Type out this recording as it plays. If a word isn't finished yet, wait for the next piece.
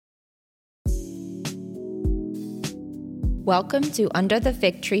Welcome to Under the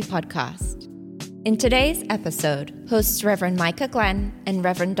Fig Tree podcast. In today's episode, hosts Reverend Micah Glenn and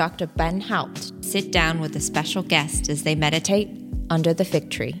Reverend Dr. Ben Haupt sit down with a special guest as they meditate under the fig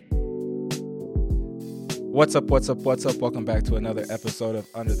tree. What's up? Welcome back to another episode of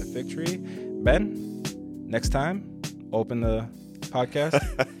Under the Fig Tree. Ben, next time, open the podcast.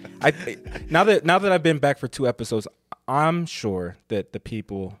 Now that I've been back for 2 episodes, I'm sure that the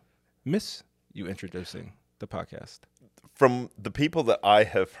people miss you introducing the podcast. From the people that I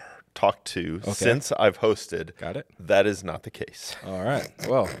have talked to since I've hosted, Got it? that is not the case. All right.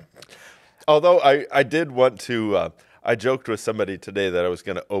 Well, Although I did want to, I joked with somebody today that I was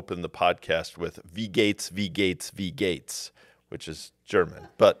going to open the podcast with V Gates, which is German.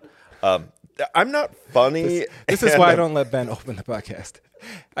 But I'm not funny. this is why I don't let Ben open the podcast.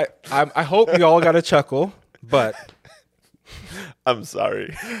 I hope you all got a chuckle, but I'm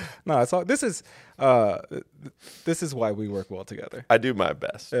sorry. no, it's all. This is why we work well together. I do my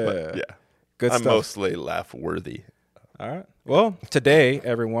best. But yeah. Good I'm stuff. mostly laugh worthy. All right. Well, today,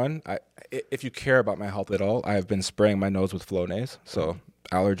 everyone, if you care about my health at all, I have been spraying my nose with Flonase. So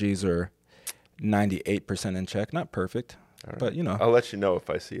allergies are 98% in check. Not perfect, but you know. I'll let you know if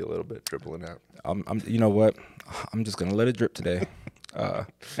I see a little bit dribbling out. You know what? I'm just gonna let it drip today.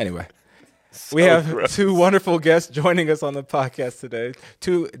 Anyway, So we have gross. 2 wonderful guests joining us on the podcast today.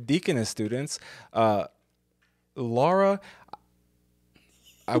 2 Deaconess students. Laura,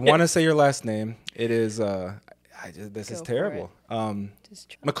 I want to say your last name. It is. This is Go for terrible. Just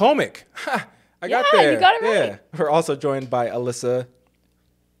try. McCormick. Ha, I got Yeah, there. you got it right. Yeah. We're also joined by Alyssa.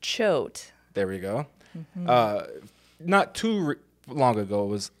 Choate. There we go. Mm-hmm. Not too long ago, it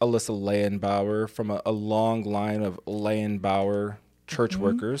was Alyssa Leyenbauer from a long line of Leyenbauer church Mm-hmm.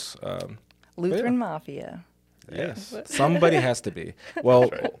 workers. Lutheran Mafia. Yes. Somebody has to be. Well,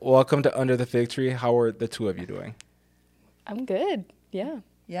 welcome to Under the Fig Tree. How are the 2 of you doing? I'm good. Yeah.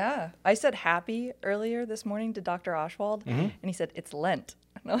 Yeah. I said happy earlier this morning to Dr. Oswald, Mm-hmm. and he said, it's Lent.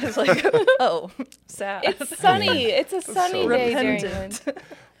 And I was like, oh, sad. It's sunny. It's a sunny so day during repentant.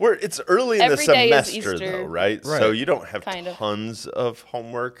 Lent. It's early in the Every day is semester, Easter. though, right? Right. So you don't have Kind of. tons of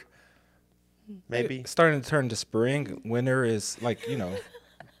homework, maybe? It's starting to turn to spring. Winter is like,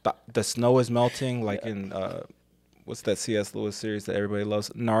 the snow is melting like in, what's that C.S. Lewis series that everybody loves?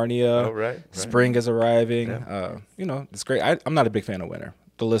 Narnia. Oh, right. Spring is arriving. Yeah. It's great. I'm not a big fan of winter.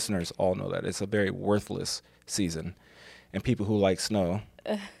 The listeners all know that. It's a very worthless season. And people who like snow,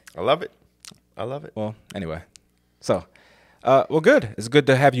 I love it. well, anyway. So, well, good. It's good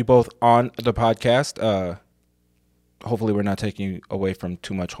to have you both on the podcast. Hopefully we're not taking you away from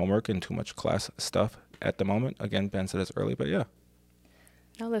too much homework and too much class stuff at the moment. Again, Ben said it's early, but yeah.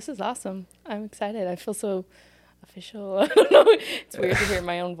 No, this is awesome. I'm excited. I feel so official. I don't know. It's weird to hear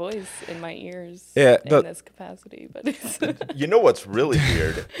my own voice in my ears Yeah, in this capacity, but it's You know what's really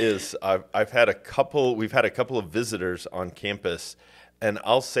weird is we've had a couple of visitors on campus, and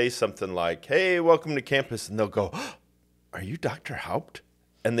I'll say something like, "Hey, welcome to campus," and they'll go, "Oh, are you Dr. Haupt?"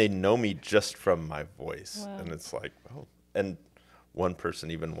 And they know me just from my voice, Wow. and it's like, oh. And one person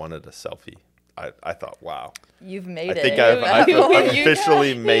even wanted a selfie. I thought, wow. You've made I it. think I've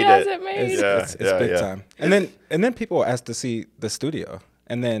officially made has it. it made It's big yeah. time. And then people ask to see the studio.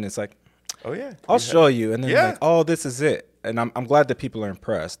 And then it's like, Oh yeah. I'll show you. And then Yeah. like, oh, this is it. And I'm glad that people are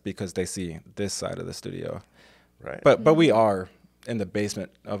impressed because they see this side of the studio. Right. But we are in the basement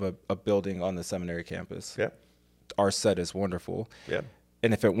of a building on the seminary campus. yeah. Our set is wonderful. Yeah.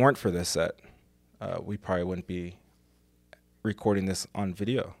 And if it weren't for this set, we probably wouldn't be recording this on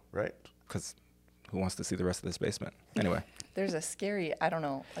video Right. because who wants to see the rest of this basement? Anyway. There's a scary, I don't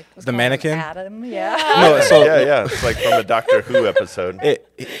know. Like what's The called mannequin? Adam. Yeah. No, so Yeah. It's like from a Doctor Who episode. it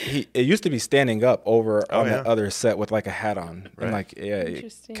used to be standing up over on yeah. the other set with like a hat on. Right. And like, yeah, it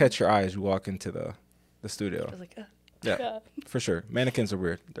Interesting. catch your eye as you walk into the studio. I was like, Yeah, Yeah. for sure. Mannequins are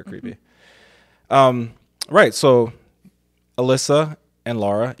weird. They're creepy. Right. So, Alyssa and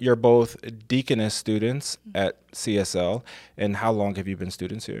Laura, you're both Deaconess students at CSL. And how long have you been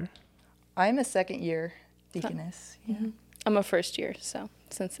students here? I'm a second year deaconess. Yeah. I'm a first year, so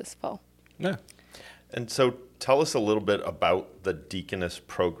since this fall. Yeah. And so, tell us a little bit about the Deaconess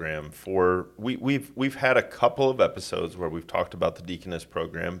program. We've had a couple of episodes where we've talked about the Deaconess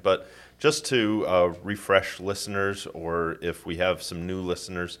program, but just to refresh listeners, or if we have some new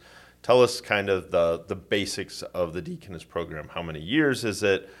listeners, tell us kind of the basics of the Deaconess program. How many years is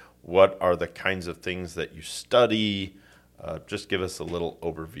it? What are the kinds of things that you study? Just give us a little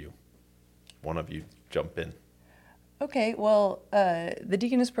overview. One of you jump in. Okay, well, the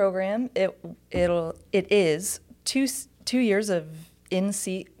Deaconess program, it is two years of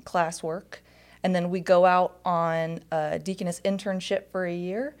in-seat classwork And then we go out on a deaconess internship for a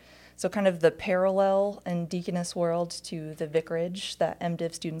year. So kind of the parallel in deaconess world to the vicarage that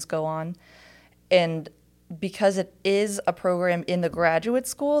MDiv students go on. And because it is a program in the graduate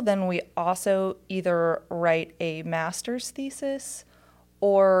school, then we also either write a master's thesis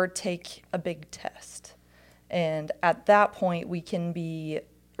or take a big test. And at that point, we can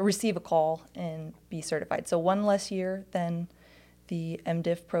receive a call and be certified. So one less year than the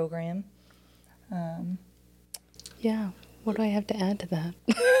MDiv program. Yeah. What do I have to add to that?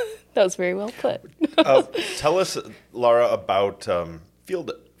 That was very well put. Tell us, Laura, about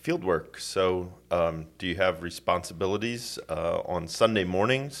field work. So do you have responsibilities on Sunday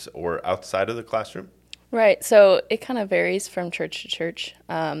mornings or outside of the classroom? Right. So it kind of varies from church to church.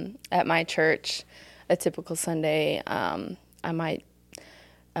 At my church, a typical Sunday, I might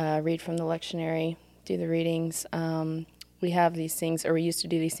read from the lectionary, do the readings. We have these things, or we used to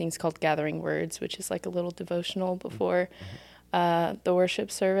do these things called gathering words, which is like a little devotional before the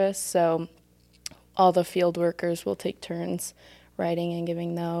worship service. So all the field workers will take turns writing and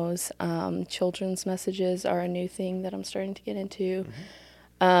giving those. Children's messages are a new thing that I'm starting to get into.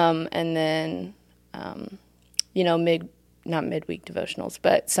 And then, not midweek devotionals,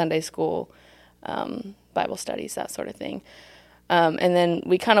 but Sunday school, Bible studies, that sort of thing. And then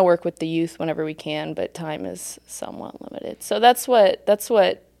we kind of work with the youth whenever we can, but time is somewhat limited. So that's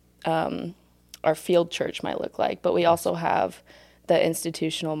what our field church might look like. But we also have the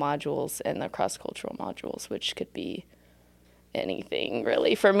institutional modules and the cross-cultural modules, which could be anything,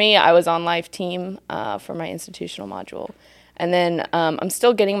 really. For me, I was on Life Team for my institutional module. And then I'm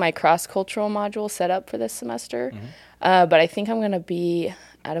still getting my cross-cultural module set up for this semester. But I think I'm going to be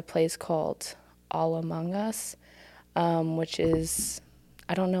at a place called All Among Us, which is,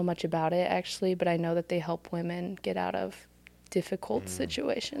 I don't know much about it, actually, but I know that they help women get out of difficult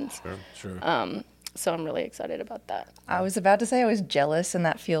situations. Sure. So I'm really excited about that. I was about to say I was jealous, and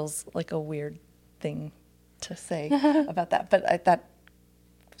that feels like a weird thing to say about that. But that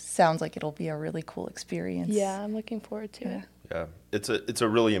sounds like it'll be a really cool experience. Yeah, I'm looking forward to it. Yeah, it's a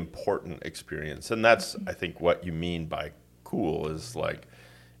really important experience, and that's I think what you mean by cool is like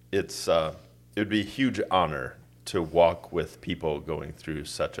it would be a huge honor to walk with people going through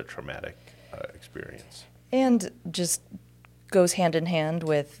such a traumatic experience. And just goes hand in hand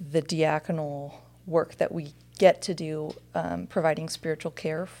with the diaconal work that we get to do, providing spiritual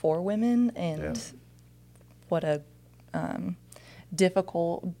care for women, and what a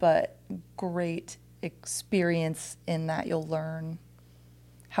difficult but great experience in that you'll learn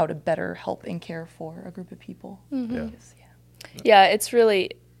how to better help and care for a group of people. Yeah, it's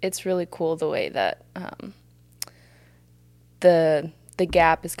really cool the way that the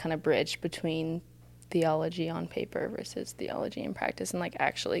gap is kind of bridged between theology on paper versus theology in practice, and like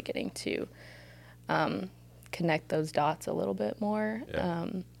actually getting to connect those dots a little bit more.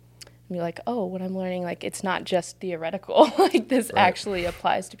 And be like, oh, what I'm learning, like it's not just theoretical. Like this actually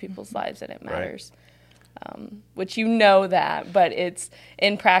applies to people's lives and it matters. Which that, but it's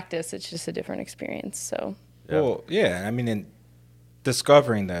in practice, it's just a different experience. So. Well, yeah, I mean, in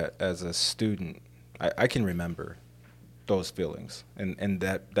discovering that as a student, I can remember those feelings and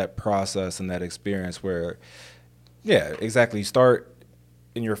that process and that experience where, yeah, exactly. You start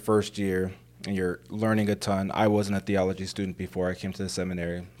in your first year and you're learning a ton. I wasn't a theology student before I came to the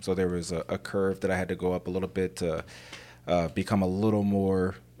seminary, so there was a curve that I had to go up a little bit to become a little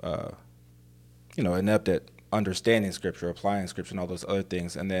more, inept at understanding Scripture, applying Scripture, and all those other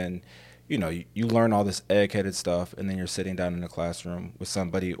things. And then, you learn all this egg-headed stuff, and then you're sitting down in a classroom with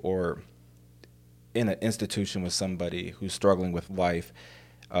somebody or in an institution with somebody who's struggling with life,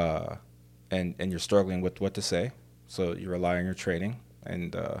 and you're struggling with what to say. So you rely on your training,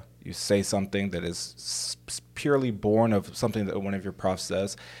 and you say something that is purely born of something that one of your profs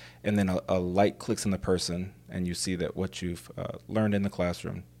says, and then a light clicks in the person, and you see that what you've learned in the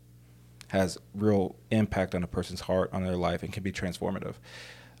classroom has real impact on a person's heart, on their life, and can be transformative.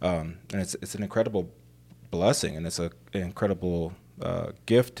 And it's an incredible blessing, and it's an incredible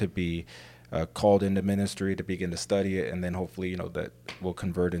gift to be called into ministry, to begin to study it, and then hopefully, that will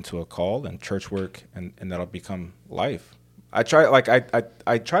convert into a call and church work, and that'll become life. I try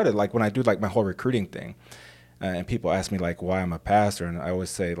to when I do like my whole recruiting thing, and people ask me like why I'm a pastor, and I always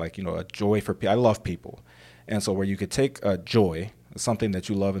say like, a joy for people. I love people. And so where you could take a joy, something that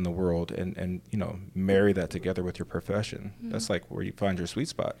you love in the world, and marry that together with your profession, that's like where you find your sweet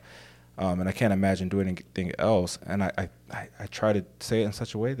spot. And I can't imagine doing anything else. And I try to say it in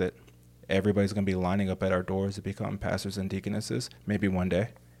such a way that everybody's going to be lining up at our doors to become pastors and deaconesses, maybe one day.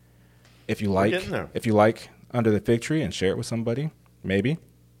 If you like Under the Fig Tree and share it with somebody, maybe.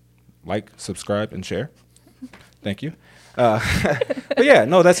 like, subscribe, and share. Thank you. But yeah,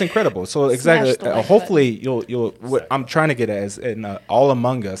 no, that's incredible. So exactly, hopefully you'll. What I'm trying to get at is in All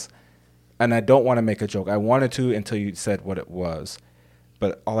Among Us, and I don't want to make a joke. I wanted to until you said what it was,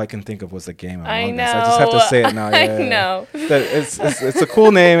 but all I can think of was the game Among Us. I just have to say it now. Yeah, I know. It's a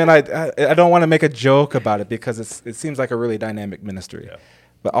cool name, and I don't want to make a joke about it because it seems like a really dynamic ministry. Yeah.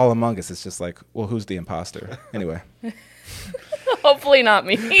 But All Among Us is just like, well, who's the imposter? Anyway. Hopefully not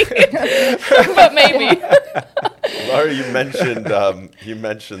me, but maybe. Laura, you mentioned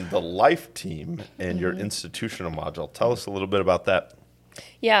the Life Team and your institutional module. Tell us a little bit about that.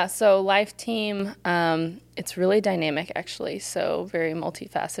 Yeah, so Life Team, it's really dynamic actually, so very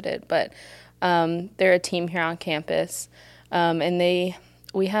multifaceted. But they're a team here on campus, and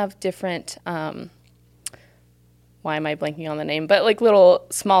we have different. Why am I blanking on the name? But like little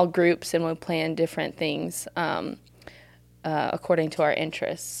small groups, and we plan different things. According to our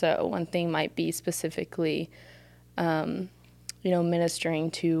interests. So one thing might be specifically,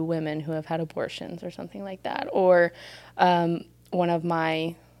 ministering to women who have had abortions or something like that. Or one of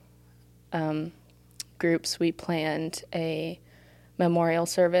my groups, we planned a memorial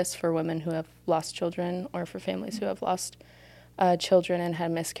service for women who have lost children or for families who have lost children and had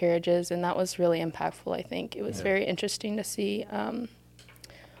miscarriages. And that was really impactful, I think. It was very interesting to see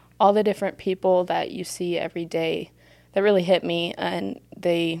all the different people that you see every day. That really hit me, and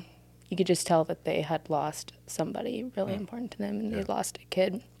you could just tell that they had lost somebody really important to them, and they lost a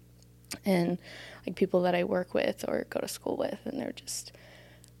kid, and like people that I work with or go to school with, and they're just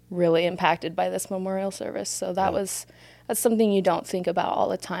really impacted by this memorial service. So that's something you don't think about all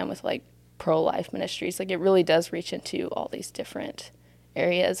the time with like pro-life ministries. Like it really does reach into all these different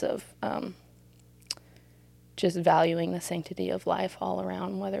areas of just valuing the sanctity of life all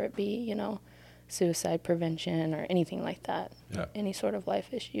around, whether it be, suicide prevention or anything like that, any sort of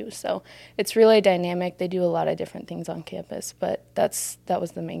life issue. So it's really dynamic. They do a lot of different things on campus, but that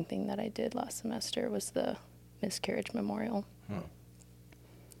was the main thing that I did last semester was the miscarriage memorial.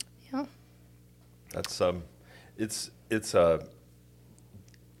 Yeah. That's it's a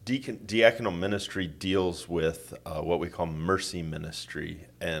diaconal ministry deals with what we call mercy ministry,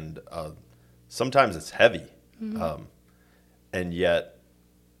 and sometimes it's heavy, and yet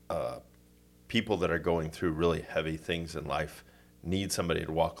people that are going through really heavy things in life need somebody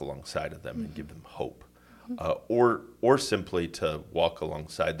to walk alongside of them and give them hope, or simply to walk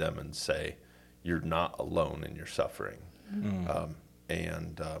alongside them and say, you're not alone in your suffering.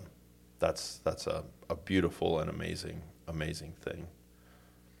 And that's a beautiful and amazing thing.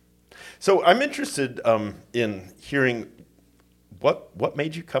 So I'm interested in hearing what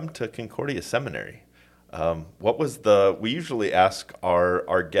made you come to Concordia Seminary. What was we usually ask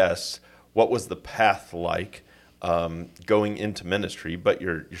our guests, what was the path like going into ministry? But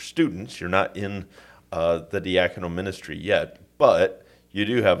you're students, you're not in the diaconal ministry yet, but you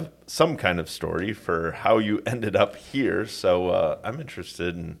do have some kind of story for how you ended up here. So I'm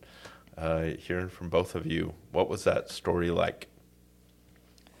interested in hearing from both of you. What was that story like?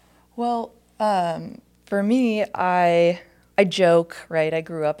 Well, for me, I joke, right? I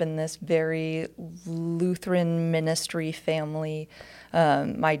grew up in this very Lutheran ministry family.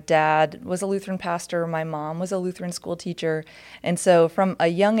 My dad was a Lutheran pastor. My mom was a Lutheran school teacher. And so from a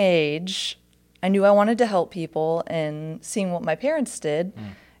young age, I knew I wanted to help people, and seeing what my parents did,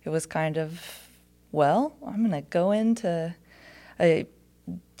 it was kind of, well, I'm going to go into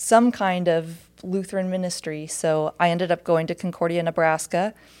some kind of Lutheran ministry. So I ended up going to Concordia,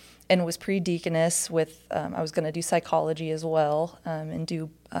 Nebraska, and was pre-deaconess with, I was going to do psychology as well, and do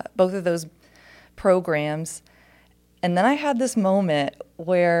both of those programs. And then I had this moment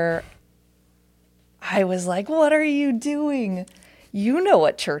where I was like, what are you doing? You know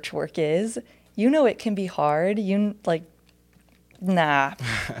what church work is. You know it can be hard. Nah,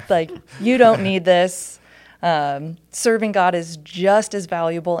 you don't need this. Serving God is just as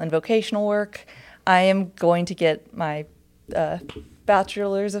valuable in vocational work. I am going to get my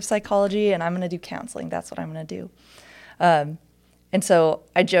bachelor's of psychology, and I'm going to do counseling. That's what I'm going to do. And so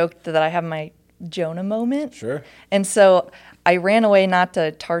I joked that I have my Jonah moment. Sure. And so I ran away, not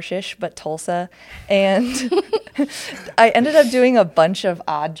to Tarshish, but Tulsa. And I ended up doing a bunch of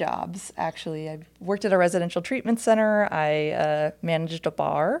odd jobs, actually. I worked at a residential treatment center. I managed a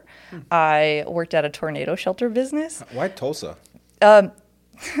bar. I worked at a tornado shelter business. Why Tulsa?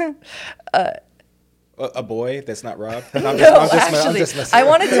 A boy that's not Rob? I'm just messing. I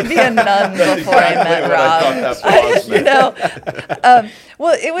wanted to be a nun before I met Rob.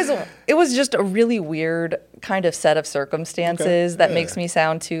 Well, it was just a really weird kind of set of circumstances that makes me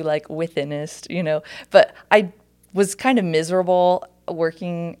sound too like withinist, But I was kind of miserable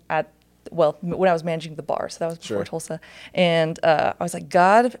working at, well, when I was managing the bar, so that was before Sure. Tulsa. And I was like,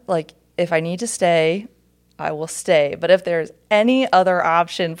 God, like, if I need to stay, I will stay. But if there's any other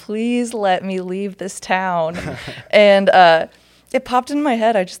option, please let me leave this town. And it popped in my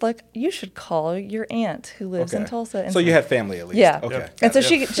head. I just like, you should call your aunt who lives in Okay. Tulsa. And So you had family at least. yeah. Okay. And so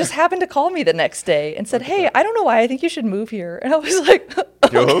she just happened to call me the next day and said, hey, I don't know why I think you should move here. And I was like,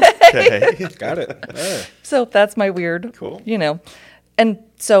 Okay. Got it. Yeah. so that's my weird, Cool. you know. And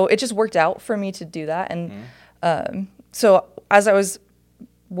so it just worked out for me to do that. And so as I was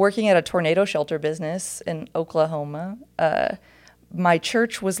working at a tornado shelter business in Oklahoma, my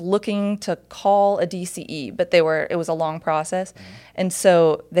church was looking to call a DCE, but it was a long process. And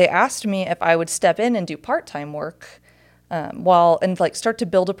so they asked me if I would step in and do part-time work start to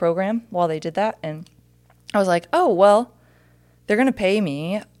build a program while they did that. And I was like, oh, well, they're going to pay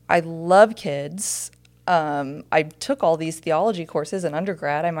me. I love kids. I took all these theology courses in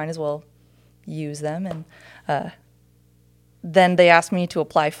undergrad. I might as well use them. And then they asked me to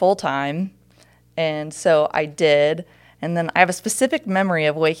apply full-time. And so I did. And then I have a specific memory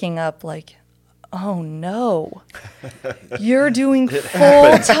of waking up like, oh no, you're doing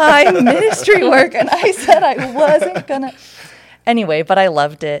full-time ministry work. And I said I wasn't gonna. Anyway, but I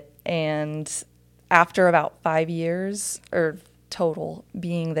loved it. And after about 5 years or total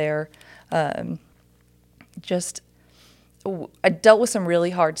being there, I dealt with some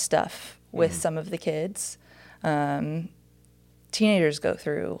really hard stuff with some of the kids. Teenagers go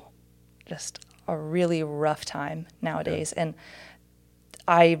through just a really rough time nowadays. And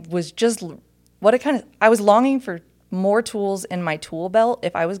I was I was longing for more tools in my tool belt.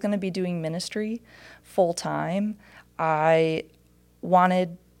 If I was going to be doing ministry full time, I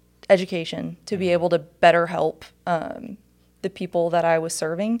wanted education to be able to better help the people that I was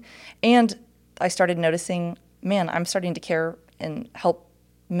serving. And I started noticing, man, I'm starting to care and help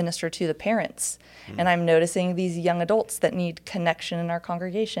minister to the parents. And I'm noticing these young adults that need connection in our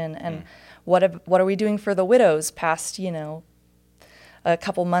congregation. And what are we doing for the widows past, a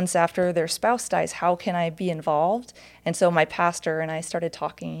couple months after their spouse dies? How can I be involved? And so my pastor and I started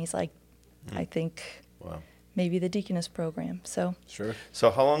talking. He's like, I think maybe the deaconess program. So Sure.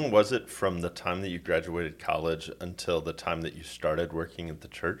 So how long was it from the time that you graduated college until the time that you started working at the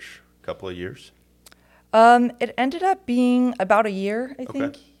church? A couple of years? it ended up being about a year, I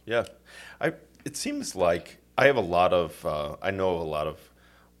think. Yeah. It seems like I have a lot of, I know a lot of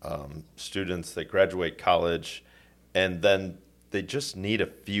students that graduate college and then they just need a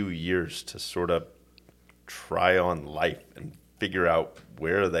few years to sort of try on life and figure out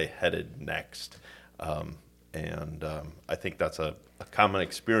where are they headed next. I think that's a common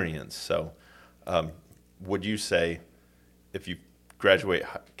experience. So would you say if you graduate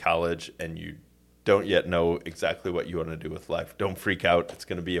college and you don't yet know exactly what you want to do with life, don't freak out. It's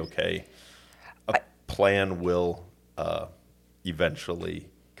going to be okay. A plan will eventually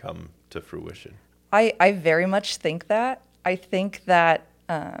come to fruition. I very much think that. I think that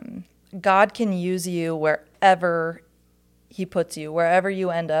God can use you wherever he puts you, wherever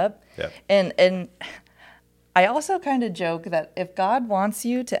you end up. Yeah. And I also kind of joke that if God wants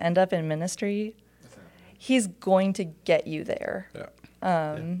you to end up in ministry, he's going to get you there. Yeah.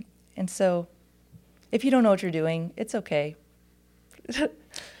 And so if you don't know what you're doing, it's okay.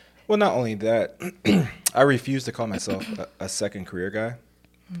 Well, not only that, I refuse to call myself a second career guy.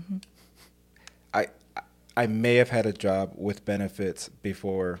 Mm-hmm. I may have had a job with benefits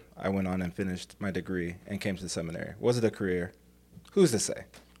before I went on and finished my degree and came to the seminary. Was it a career? Who's to say?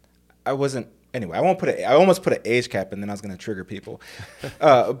 I wasn't. Anyway, I almost put an age cap, and then I was going to trigger people.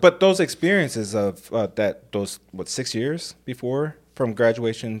 But those experiences of 6 years before from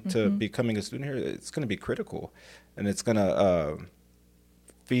graduation to becoming a student here, it's going to be critical, and it's going to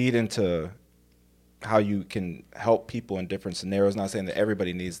feed into how you can help people in different scenarios. Not saying that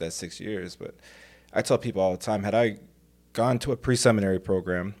everybody needs that 6 years, but I tell people all the time, had I gone to a pre-seminary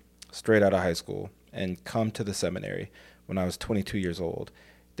program straight out of high school and come to the seminary when I was 22 years old,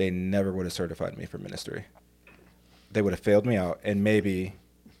 they never would have certified me for ministry. They would have failed me out, and maybe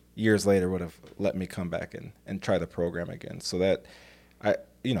years later would have let me come back and try the program again. So that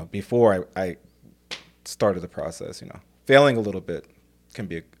before I started the process, failing a little bit can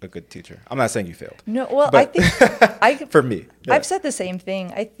be a good teacher. I'm not saying you failed. No, well, but I think for me, yeah. I've said the same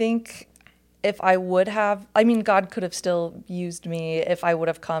thing. I think if I would have, God could have still used me if I would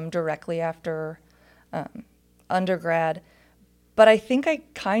have come directly after undergrad. But I think I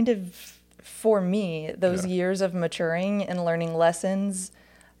kind of, for me, those years of maturing and learning lessons,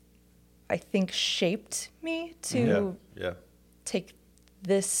 I think shaped me to take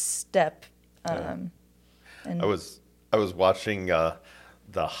this step. I was I was watching The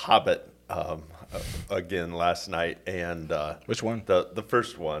Hobbit again last night, and Which one? The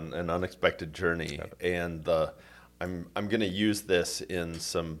first one, An Unexpected Journey, and I'm going to use this in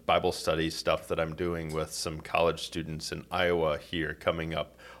some Bible study stuff that I'm doing with some college students in Iowa here coming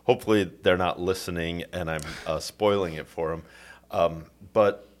up. Hopefully they're not listening, and I'm spoiling it for them.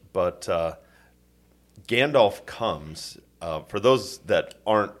 But Gandalf comes. For those that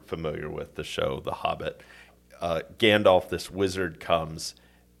aren't familiar with the show The Hobbit, Gandalf, this wizard, comes,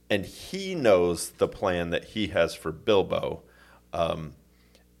 and he knows the plan that he has for Bilbo,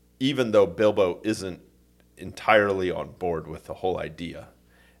 even though Bilbo isn't entirely on board with the whole idea.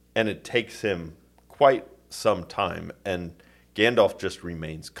 And it takes him quite some time, and Gandalf just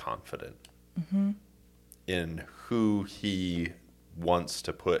remains confident in who he wants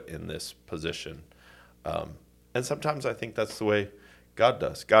to put in this position. And sometimes I think that's the way God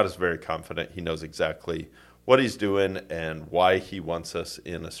does. God is very confident. He knows exactly what he's doing and why he wants us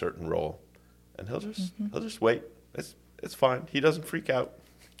in a certain role. And he'll just wait. It's fine. He doesn't freak out.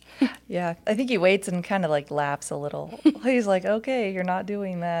 Yeah, I think he waits and kind of like laughs a little. He's like, okay, you're not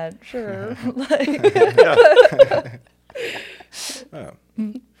doing that. Sure.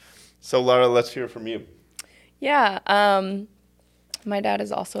 So, Laura, let's hear from you. Yeah, my dad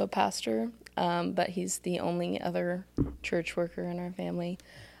is also a pastor, but he's the only other church worker in our family.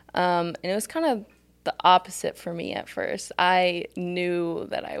 And it was kind of the opposite for me at first. I knew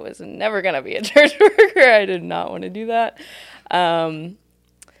that I was never going to be a church worker. I did not want to do that.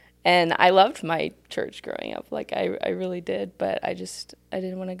 And I loved my church growing up. Like, I really did, but I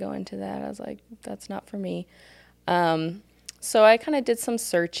didn't want to go into that. I was like, that's not for me. So I kind of did some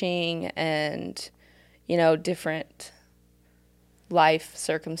searching and, different life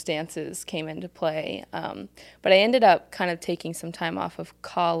circumstances came into play. But I ended up kind of taking some time off of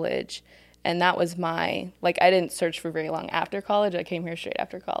college, and that was I didn't search for very long after college. I came here straight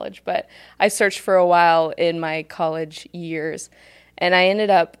after college, but I searched for a while in my college years, and I ended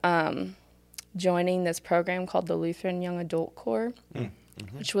up joining this program called the Lutheran Young Adult Corps,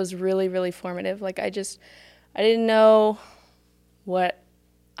 which was really, really formative. Like, I didn't know what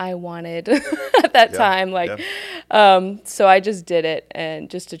I wanted at that time. So I just did it, and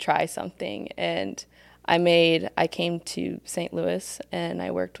just to try something. And I came to St. Louis, and I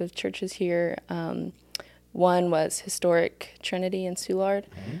worked with churches here. One was Historic Trinity in Soulard,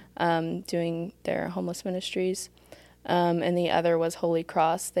 doing their homeless ministries. And the other was Holy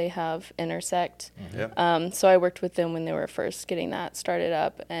Cross. They have Intersect. So I worked with them when they were first getting that started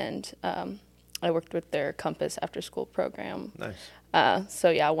up, and I worked with their Compass after-school program. Nice. So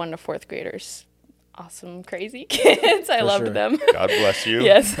yeah, 1 to 4th graders, awesome, crazy kids. I loved them. God bless you.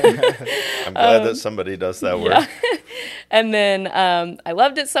 Yes. I'm glad that somebody does that work. Yeah. And then I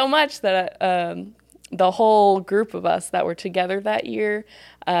loved it so much that the whole group of us that were together that year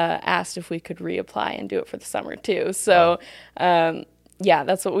asked if we could reapply and do it for the summer too. So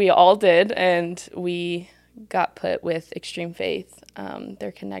that's what we all did, and we got put with Extreme Faith.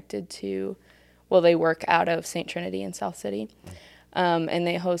 They're connected to, they work out of St. Trinity in South City, and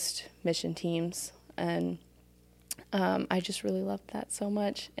they host mission teams. And I just really loved that so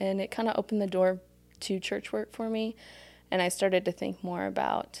much, and it kind of opened the door to church work for me, and I started to think more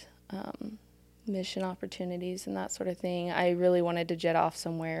about mission opportunities and that sort of thing. I really wanted to jet off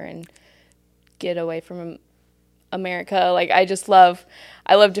somewhere and get away from America. Like, I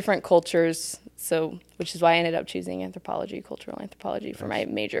love different cultures, so which is why I ended up choosing cultural anthropology for my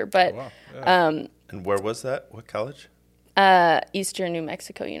major. But and where was that? What college? Eastern New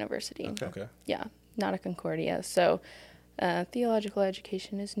Mexico University. Okay. Yeah, not a Concordia. So theological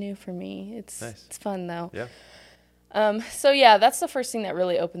education is new for me. It's nice. It's fun though. Yeah. So yeah, that's the first thing that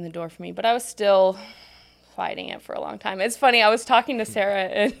really opened the door for me. But I was still fighting it for a long time. It's funny, I was talking to Sarah,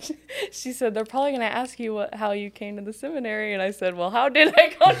 and she said, they're probably going to ask you how you came to the seminary. And I said, well, how did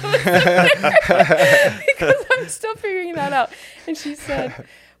I go to the seminary? Because I'm still figuring that out. And she said,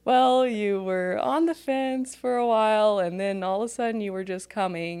 well, you were on the fence for a while, and then all of a sudden you were just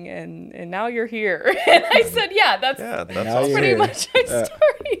coming, and now you're here. And I said, that's pretty much my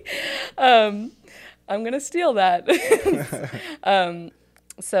story. I'm going to steal that.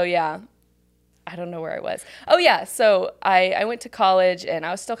 So yeah, I don't know where I was. Oh yeah, so I went to college, and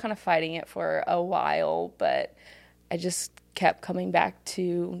I was still kind of fighting it for a while, but I just kept coming back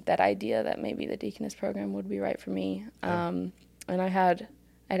to that idea that maybe the deaconess program would be right for me. And I had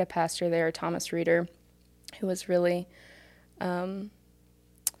a pastor there, Thomas Reeder, who was really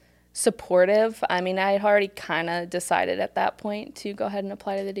supportive. I mean, I had already kind of decided at that point to go ahead and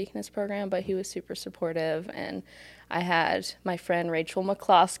apply to the Deaconess program, but he was super supportive. And I had my friend Rachel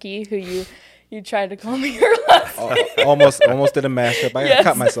McCloskey, who you tried to call me her last name. Almost did a mashup. I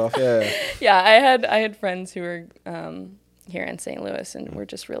caught myself. Yeah. Yeah, I had friends who were here in St. Louis and were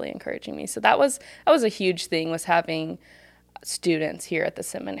just really encouraging me. So that was a huge thing, was having students here at the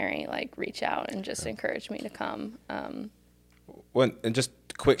seminary like reach out and just encourage me to come. And just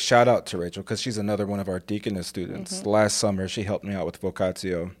a quick shout out to Rachel, because she's another one of our Deaconess students. Mm-hmm. Last summer, she helped me out with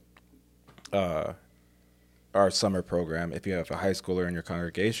Vocatio, our summer program. If you have a high schooler in your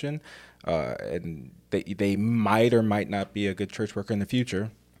congregation, and they might or might not be a good church worker in the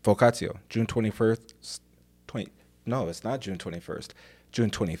future, Vocatio, June 21st, no, it's not June 21st,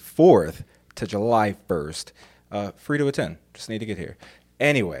 June 24th to July 1st, free to attend. Just need to get here.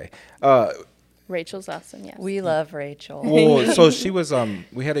 Anyway, Rachel's awesome, yes. We love Rachel. well, so she was.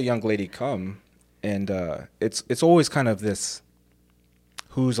 We had a young lady come, and it's always kind of this,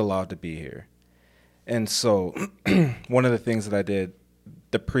 who's allowed to be here, and so one of the things that I did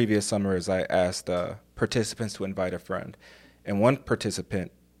the previous summer is I asked participants to invite a friend, and one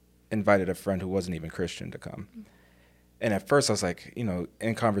participant invited a friend who wasn't even Christian to come, and at first I was like,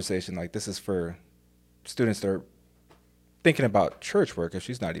 in conversation, like, this is for students that are thinking about church work. If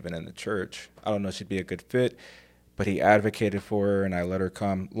she's not even in the church, I don't know if she'd be a good fit. But he advocated for her, and I let her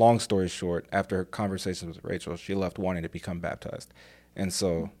come. Long story short, after her conversations with Rachel, she left wanting to become baptized. And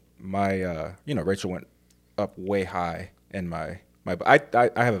so my, Rachel went up way high in my. I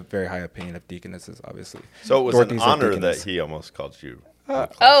have a very high opinion of deaconesses, obviously. So it was Dorothy's an a honor deaconess. that he almost called you.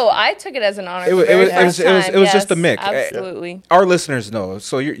 I took it as an honor. It was just a mix. Absolutely. Our listeners know.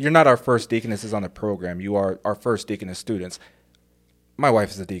 So you're not our first deaconesses on the program. You are our first deaconess students. My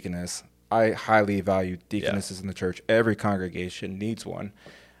wife is a deaconess. I highly value deaconesses in the church. Every congregation needs one.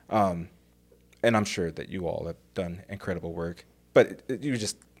 And I'm sure that you all have done incredible work. But you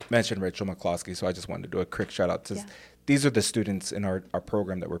just mentioned Rachel McCloskey, so I just wanted to do a quick shout out to these are the students in our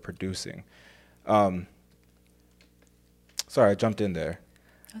program that we're producing. Sorry, I jumped in there.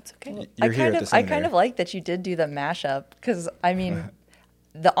 That's okay. You're here at the I seminary. kind of like that you did do the mashup, because I mean,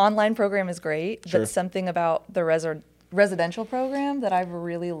 the online program is great, Sure. but something about the residential program that I've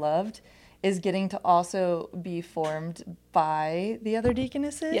really loved is getting to also be formed by the other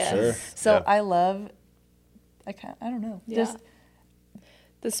deaconesses. Yes. Sure. So Yeah. I don't know. Yeah. Just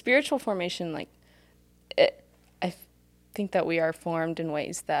The spiritual formation, I think that we are formed in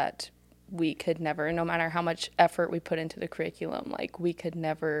ways that we could never, no matter how much effort we put into the curriculum, we could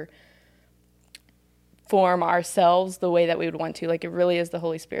never form ourselves the way that we would want to. It really is the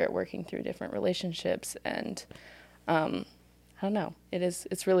Holy Spirit working through different relationships. And I don't know.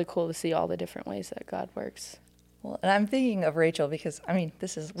 It's really cool to see all the different ways that God works. Well, and I'm thinking of Rachel because, I mean, we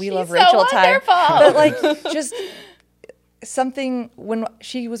She's love so Rachel time. wonderful. But just something, when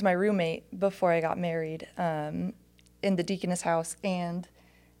she was my roommate before I got married, in the deaconess house, and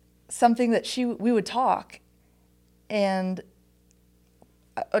something that we would talk and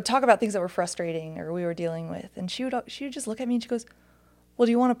talk about things that were frustrating or we were dealing with. And she would just look at me and she goes, well,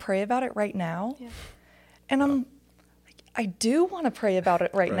 do you want to pray about it right now? Yeah. And I'm like, I do want to pray about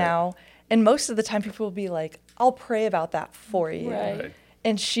it right now. And most of the time people will be like, I'll pray about that for you. Right.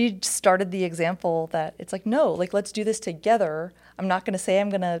 And she started the example that it's like, no, let's do this together. I'm not going to say I'm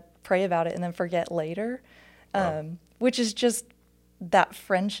going to pray about it and then forget later, which is just that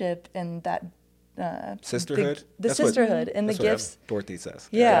friendship and that sisterhood. The sisterhood and the gifts. Dorothy says.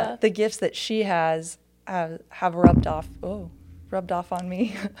 Yeah, the gifts that she has have rubbed off on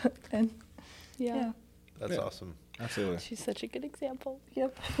me. And Yeah. That's awesome. Absolutely. She's such a good example.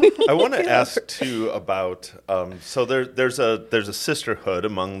 yep. I want to ask too about so there's a sisterhood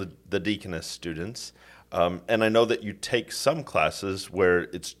among the deaconess students, and I know that you take some classes where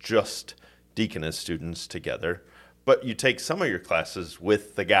it's just deaconess students together, but you take some of your classes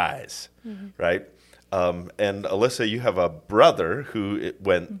with the guys, right? And Alyssa, you have a brother who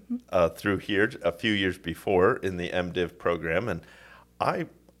went through here a few years before in the MDiv program, and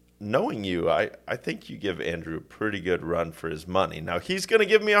knowing you, I think you give Andrew a pretty good run for his money. Now, he's going to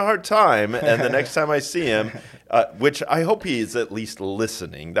give me a hard time, and the next time I see him, which I hope he is at least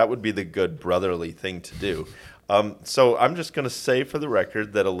listening, that would be the good brotherly thing to do. So I'm just going to say for the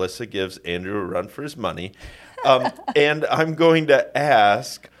record that Alyssa gives Andrew a run for his money. And I'm going to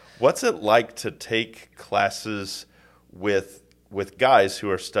ask, what's it like to take classes with guys who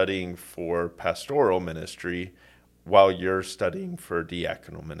are studying for pastoral ministry while you're studying for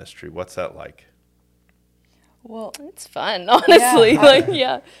diaconal ministry? What's that like? Well, It's fun, honestly. Yeah.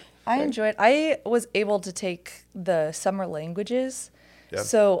 Yeah. I enjoyed. I was able to take the summer languages Yeah.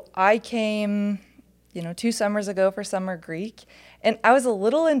 So I came, 2 summers ago for summer Greek, and I was a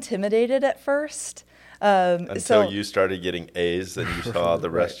little intimidated at first. Until you started getting A's and you saw the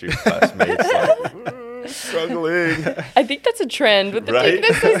rest of your classmates like, struggling. I think that's a trend with the Right?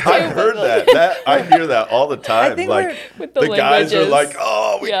 Dignists too. I've heard that. I hear that all the time. I think Like with the the guys are languages. like,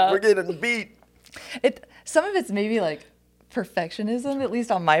 "Oh, Yeah. we're getting beat." Some of it's maybe like perfectionism, at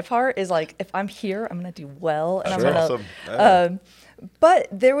least on my part, is like, if I'm here, I'm going to do well. And Sure. I'm Awesome. going Yeah. to, but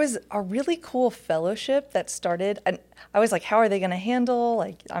there was a really cool fellowship that started, and I was like, how are they going to handle,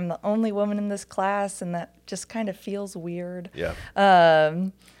 like, I'm the only woman in this class, and that just kind of feels weird. Yeah.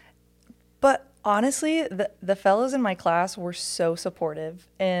 But honestly, the fellows in my class were so supportive,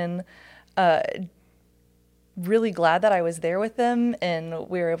 and really glad that I was there with them, and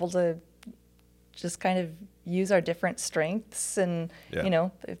we were able to just kind of use our different strengths, and Yeah.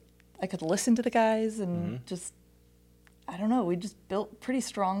 if I could listen to the guys, and just, I don't know, we just built pretty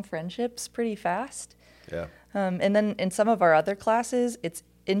strong friendships pretty fast. Yeah. And then in some of our other classes, it's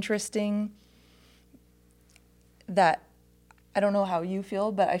interesting that, I don't know how you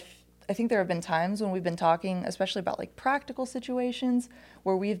feel, but I think there have been times when we've been talking, especially about like practical situations,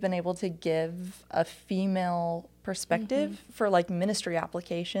 where we've been able to give a female perspective for like ministry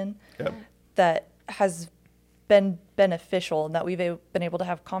application Yep. that has been beneficial, and that we've been able to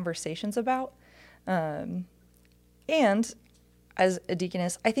have conversations about. And as a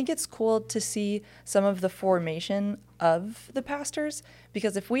deaconess, I think it's cool to see some of the formation of the pastors,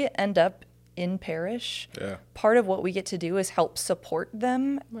 because if we end up in parish, Yeah. part of what we get to do is help support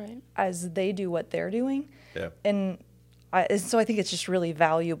them Right. as they do what they're doing. Yeah. And so I think it's just really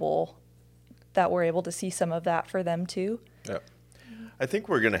valuable that we're able to see some of that for them too. Yeah. I think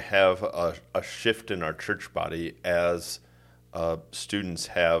we're going to have a shift in our church body as students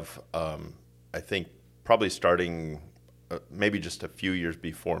have, I think, probably starting maybe just a few years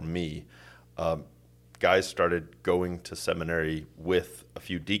before me, guys started going to seminary with a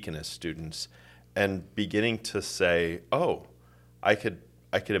few deaconess students and beginning to say, oh, I could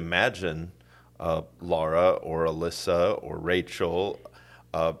imagine Laura or Alyssa or Rachel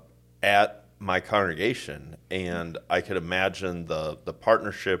at my congregation, and I could imagine the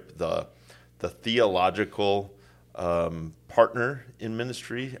partnership, the theological partner in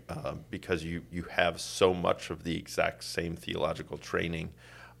ministry, because you have so much of the exact same theological training,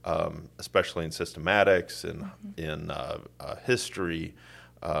 especially in systematics and in history,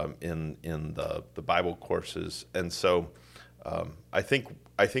 in the Bible courses, and so I think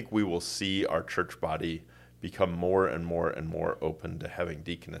we will see our church body become more and more and more open to having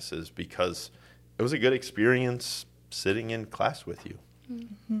deaconesses, because it was a good experience sitting in class with you.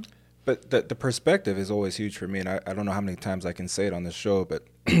 Mm-hmm. But the perspective is always huge for me, and I don't know how many times I can say it on this show, but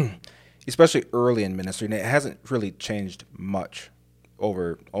especially early in ministry, and it hasn't really changed much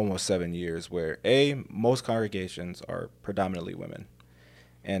over almost 7 years, where most congregations are predominantly women,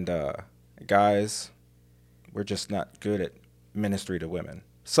 and guys, we're just not good at ministry to women.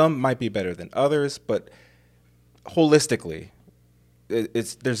 Some might be better than others, but holistically,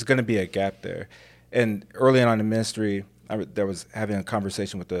 there's going to be a gap there. And early on in ministry, I was having a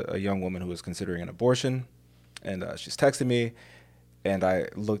conversation with a young woman who was considering an abortion, and she's texting me, and I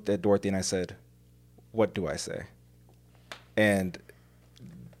looked at Dorothy and I said, "What do I say?" And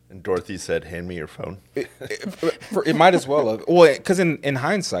Dorothy said, "Hand me your phone." it might as well have. Well, because in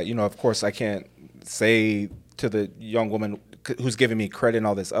hindsight, of course, I can't say to the young woman who's giving me credit and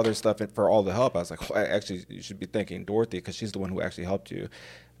all this other stuff and for all the help. I was like, well, actually, you should be thanking Dorothy, because she's the one who actually helped you.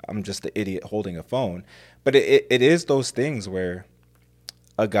 I'm just the idiot holding a phone. But it is those things where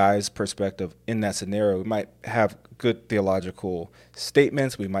a guy's perspective in that scenario, we might have good theological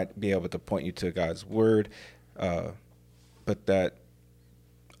statements. We might be able to point you to God's word. But that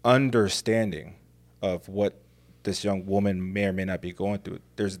understanding of what this young woman may or may not be going through,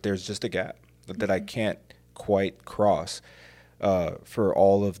 there's just a gap that I can't quite cross for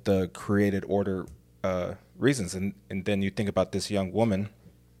all of the created order reasons. And then you think about this young woman,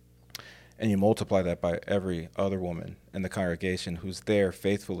 and you multiply that by every other woman in the congregation who's there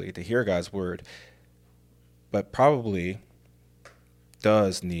faithfully to hear God's word, but probably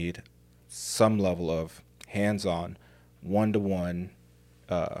does need some level of hands-on, one-to-one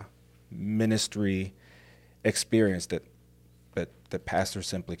ministry experience that the pastor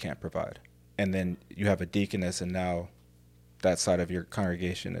simply can't provide. And then you have a deaconess, and now that side of your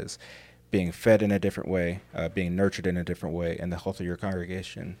congregation is being fed in a different way, being nurtured in a different way, and the health of your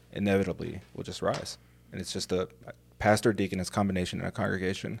congregation inevitably will just rise. And it's just a pastor-deaconess combination in a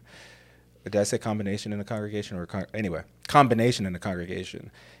congregation. Did I say combination in a congregation? Anyway, combination in a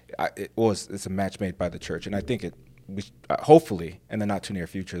congregation. It's a match made by the church, and I think hopefully in the not too near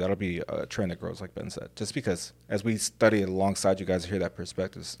future, that'll be a trend that grows, like Ben said. Just because as we study it alongside you guys, hear that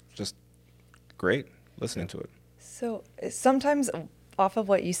perspective is just great listening to it. So sometimes, off of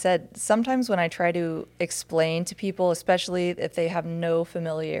what you said, sometimes when I try to explain to people, especially if they have no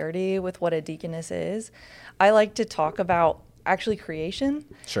familiarity with what a deaconess is, I like to talk about actually creation.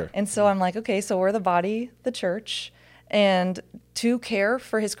 Sure. And so I'm like, okay, so we're the body, the church, and to care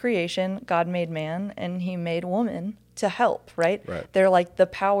for his creation, God made man and he made woman to help, right? Right. They're like the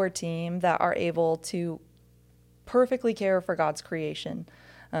power team that are able to perfectly care for God's creation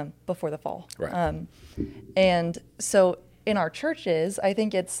before the fall. Right. And so in our churches, I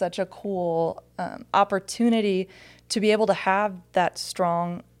think it's such a cool opportunity to be able to have that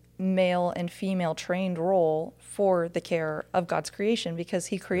strong male and female trained role for the care of God's creation, because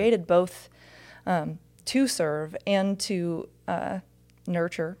he created both to serve and to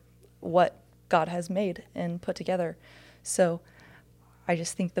nurture what God has made and put together. So I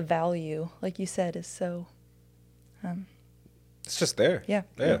just think the value, like you said, is so... It's just there. Yeah.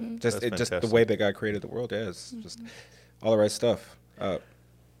 Yeah. That's Just the fantastic. way that God created the world. Yeah, it's just all the right stuff.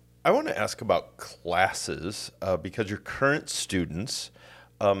 I want to ask about classes because you're current students.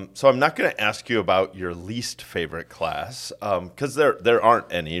 So I'm not going to ask you about your least favorite class because there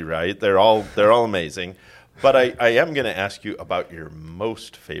aren't any, right? They're all amazing. But I am going to ask you about your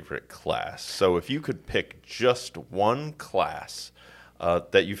most favorite class. So if you could pick just one class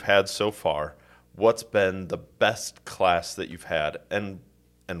that you've had so far, what's been the best class that you've had, and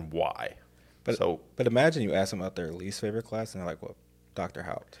why? But imagine you ask them about their least favorite class, and they're like, well, Dr.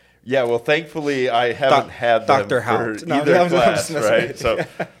 Haupt. Yeah, well, thankfully, I haven't had them Dr. for Haupt. No, either I'm class, just right? So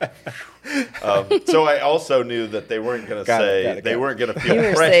I also knew that they weren't going to say, they weren't going to feel You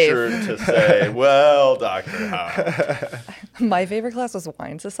were pressured to say, well, Dr. Haupt. My favorite class was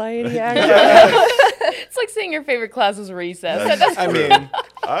Wine Society, actually. It's like saying your favorite class was recess. I mean,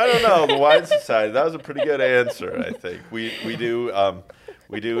 I don't know, the Wine Society, that was a pretty good answer, I think. We do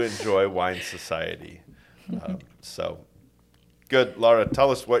enjoy Wine Society. So good. Laura,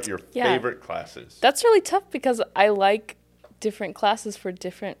 tell us what your favorite class is. That's really tough because I like different classes for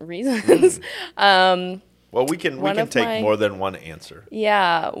different reasons. Well, we can take more than one answer.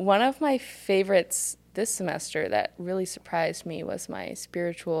 Yeah, one of my favorites this semester that really surprised me was my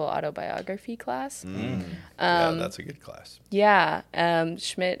spiritual autobiography class. Yeah, that's a good class. Yeah,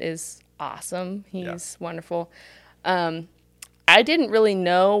 Schmidt is awesome. He's wonderful. I didn't really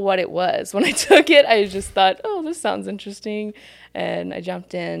know what it was when I took it. I just thought, oh, this sounds interesting, and I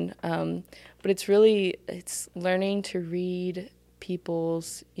jumped in. But it's learning to read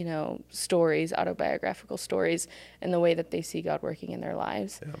people's, stories, autobiographical stories, and the way that they see God working in their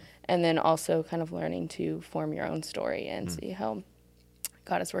lives. Yeah. And then also kind of learning to form your own story and see how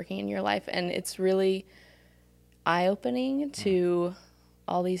God is working in your life. And it's really eye-opening to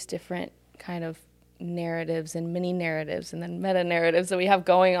all these different kind of narratives and mini narratives and then meta narratives that we have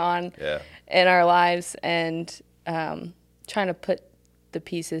going on in our lives, and trying to put the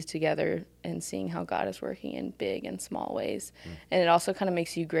pieces together and seeing how God is working in big and small ways. And it also kind of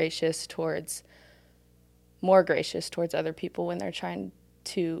makes you more gracious towards other people when they're trying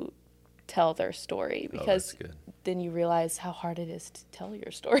to tell their story, because then you realize how hard it is to tell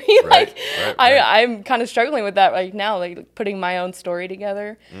your story. Right. I'm kind of struggling with that right now, like putting my own story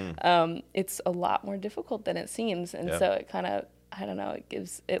together. It's a lot more difficult than it seems. And so it kind of, I don't know,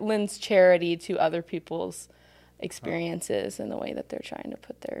 it lends charity to other people's experiences and the way that they're trying to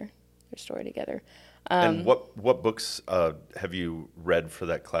put their story together. And what books have you read for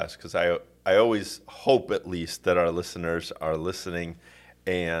that class? Because I always hope at least that our listeners are listening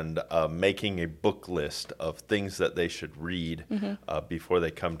and making a book list of things that they should read before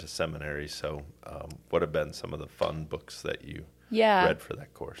they come to seminary. So what have been some of the fun books that you read for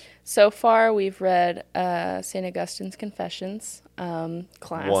that course? So far, we've read St. Augustine's Confessions,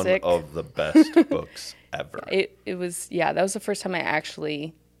 classic. One of the best books ever. It was, that was the first time I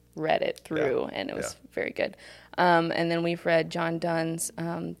actually read it through, and it was very good. And then we've read John Donne's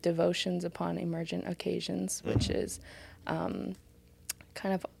Devotions Upon Emergent Occasions, which is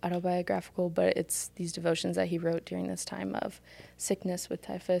kind of autobiographical, but it's these devotions that he wrote during this time of sickness with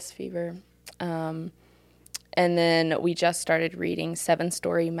typhus fever. And then we just started reading Seven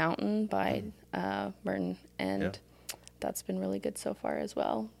Story Mountain by Merton, and that's been really good so far as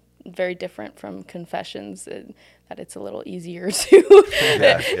well. Very different from Confessions, that it's a little easier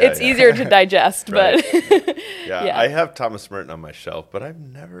to easier to digest. Right. But I have Thomas Merton on my shelf, but I've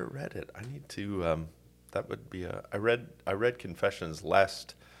never read it. I need to. That would be I read Confessions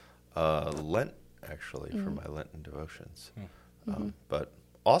last Lent, actually, for my Lenten devotions. But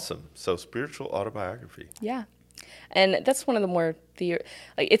awesome. So spiritual autobiography. Yeah. And that's one of the more,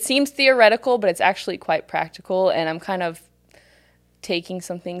 it seems theoretical, but it's actually quite practical. And I'm kind of taking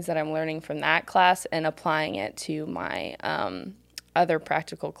some things that I'm learning from that class and applying it to my other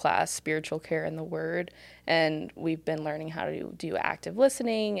practical class, Spiritual Care in the Word. And we've been learning how to do active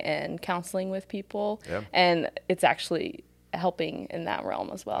listening and counseling with people. Yeah. And it's actually helping in that realm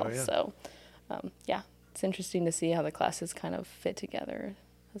as well. Oh, yeah. So, it's interesting to see how the classes kind of fit together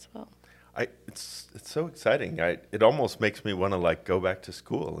as well. It's so exciting. It almost makes me want to like go back to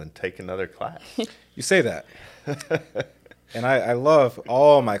school and take another class. You say that. And I love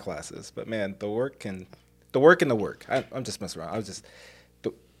all my classes, but man, the work and the work. I'm just messing around.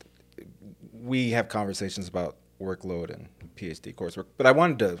 We have conversations about workload and PhD coursework, but I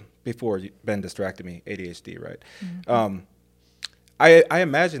wanted to, before Ben distracted me, ADHD, right? Mm-hmm. I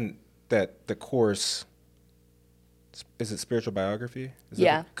imagine that the course, is it spiritual biography?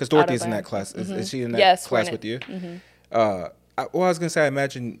 Yeah. Because Dorothy's in that class. Mm-hmm. Is she in that class with you? Mm-hmm. I was going to say, I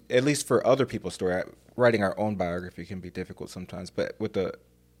imagine, at least for other people's story, writing our own biography can be difficult sometimes. But with the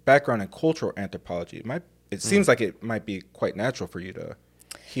background in cultural anthropology, it seems like it might be quite natural for you to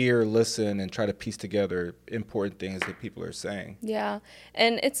hear, listen, and try to piece together important things that people are saying. Yeah,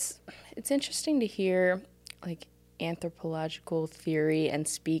 and it's interesting to hear, like, anthropological theory and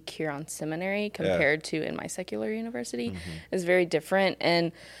speak here on seminary compared to in my secular university is very different.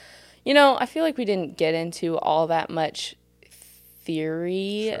 And, I feel like we didn't get into all that much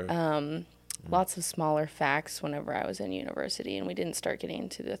theory, lots of smaller facts whenever I was in university, and we didn't start getting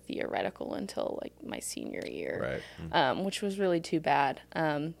into the theoretical until like my senior year, right. Which was really too bad.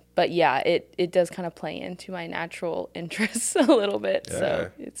 But yeah, it does kind of play into my natural interests a little bit. Yeah.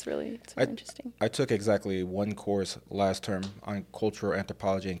 So it's really interesting. I took exactly one course last term on cultural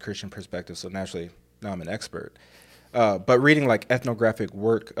anthropology and Christian perspective, so naturally now I'm an expert. But reading like ethnographic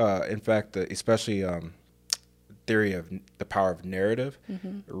work, in fact, especially theory of the power of narrative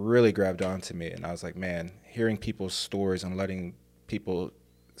really grabbed onto me. And I was like, man, hearing people's stories and letting people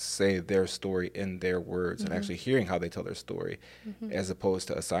say their story in their words and actually hearing how they tell their story as opposed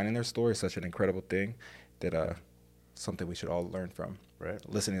to assigning their story is such an incredible thing that something we should all learn from. Right.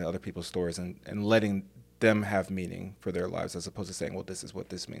 Listening to other people's stories and letting them have meaning for their lives as opposed to saying, well, this is what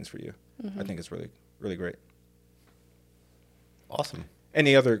this means for you. I think it's really, really great. Awesome.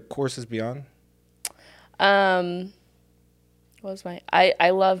 Any other courses beyond? What was I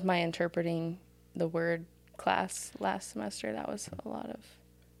love my interpreting the word class last semester. That was a lot of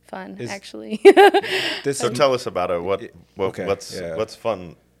fun, actually. So tell us about it. What's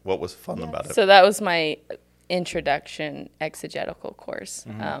fun? What was fun about it? So that was my introduction exegetical course.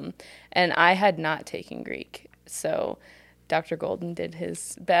 And I had not taken Greek. So Dr. Golden did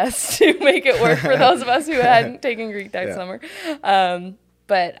his best to make it work for those of us who hadn't taken Greek that summer.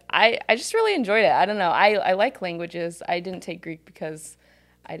 But I just really enjoyed it. I don't know. I like languages. I didn't take Greek because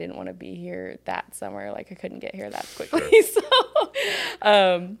I didn't want to be here that summer. Like, I couldn't get here that quickly. Sure.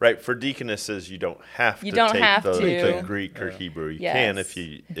 So, right. For deaconesses, you don't have to take the Greek or Hebrew. You can if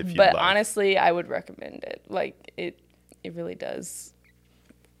you But like. honestly, I would recommend it. Like, it really does.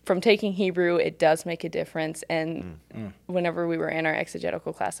 From taking Hebrew, it does make a difference. And whenever we were in our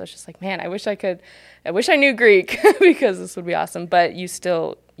exegetical class, I was just like, man, I wish I knew Greek because this would be awesome. But you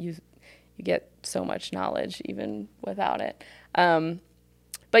still, you get so much knowledge even without it.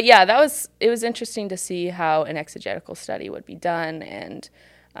 But yeah, it was interesting to see how an exegetical study would be done and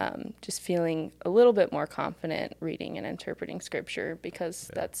just feeling a little bit more confident reading and interpreting scripture because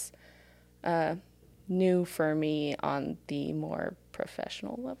that's new for me on the more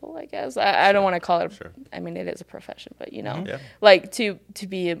professional level, I guess. I don't want to call it, I mean, it is a profession, but like to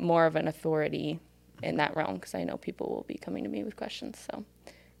be more of an authority in that realm because I know people will be coming to me with questions. So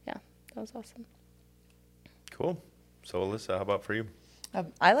yeah, that was awesome. Cool. So Alyssa, how about for you?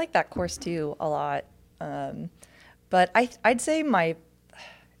 I like that course too a lot. But I'd say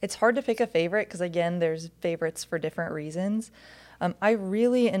it's hard to pick a favorite because again, there's favorites for different reasons. I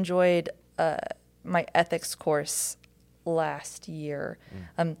really enjoyed my ethics course last year.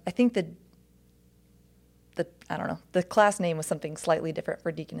 I think the class name was something slightly different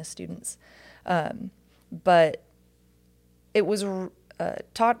for Deaconess students. But it was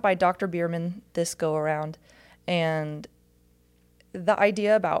taught by Dr. Bierman this go around. And the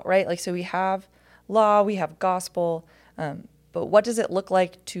idea about, right, like, so we have law, we have gospel, but what does it look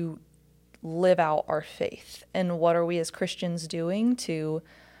like to live out our faith? And what are we as Christians doing to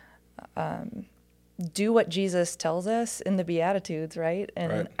do what Jesus tells us in the Beatitudes, right?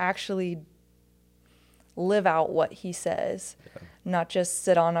 And actually live out what he says, not just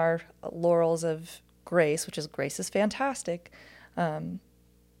sit on our laurels of grace, which is grace is fantastic,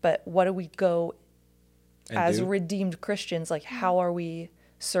 but what do we go as do? redeemed Christians, like how are we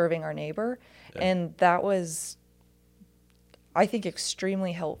serving our neighbor? And that was, I think,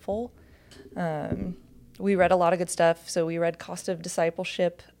 extremely helpful. We read a lot of good stuff. So we read Cost of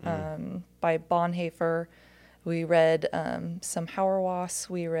Discipleship by Bonhoeffer. We read some Hauerwas.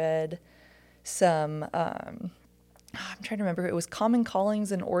 We read some, I'm trying to remember, it was Common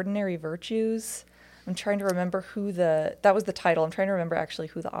Callings and Ordinary Virtues. I'm trying to remember that was the title. I'm trying to remember actually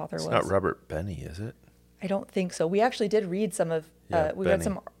who the author was. It's not Robert Benny, is it? I don't think so. We actually did read some of, we read Benny.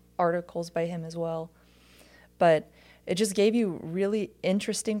 some articles by him as well. But it just gave you really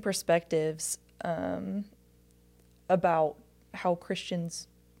interesting perspectives about how Christians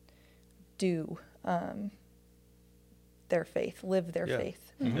do their faith, live their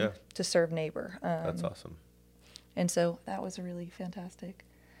faith Yeah. to serve neighbor. That's awesome. And so that was really fantastic.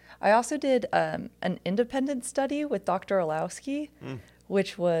 I also did an independent study with Dr. Olowski,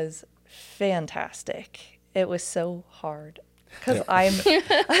 which was fantastic. It was so hard because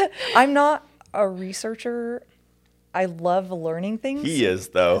I'm not a researcher. I love learning things. He is,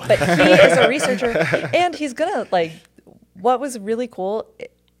 though. But he is a researcher, and he's gonna what was really cool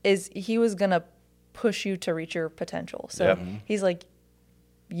is he was gonna push you to reach your potential. So he's like,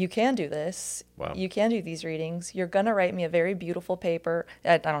 you can do this. Wow. You can do these readings. You're gonna write me a very beautiful paper.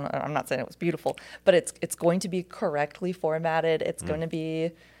 I don't know. I'm not saying it was beautiful, but it's going to be correctly formatted. It's going to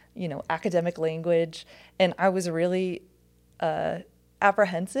be, academic language. And I was really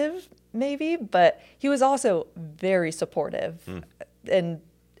apprehensive, maybe, but he was also very supportive and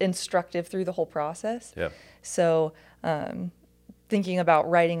instructive through the whole process. Yeah. So thinking about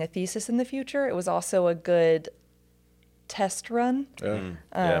writing a thesis in the future, it was also a good test run.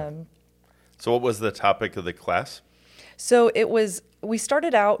 So what was the topic of the class? So we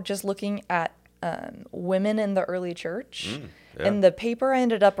started out just looking at women in the early church. And the paper I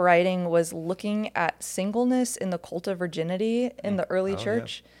ended up writing was looking at singleness in the cult of virginity in the early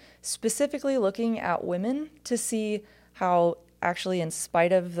church, specifically looking at women to see how actually, in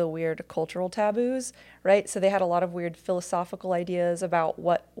spite of the weird cultural taboos, right? So they had a lot of weird philosophical ideas about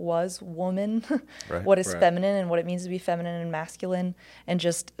what was woman, what is feminine and what it means to be feminine and masculine, and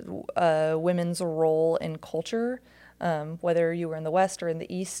just women's role in culture, whether you were in the West or in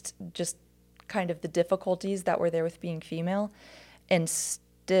the East, just kind of the difficulties that were there with being female, and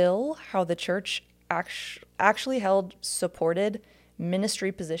still how the church actually supported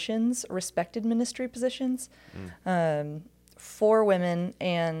ministry positions, respected ministry positions, for women,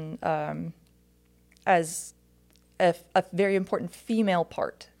 and as a very important female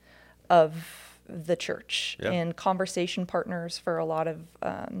part of the church and conversation partners for a lot of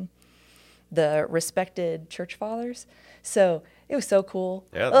the respected church fathers. So it was so cool.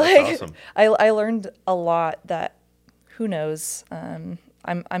 Yeah, that's awesome. I learned a lot that, who knows, I'm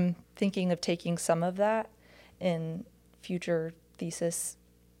thinking of taking some of that in future thesis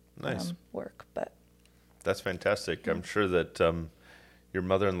work, but That's fantastic. I'm sure that your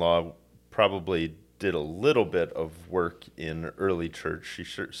mother-in-law probably did a little bit of work in early church. She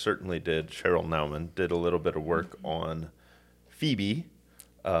certainly did. Cheryl Nauman did a little bit of work on Phoebe.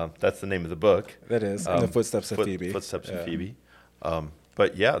 That's the name of the book. That is, in the Footsteps of Phoebe. Footsteps of Phoebe.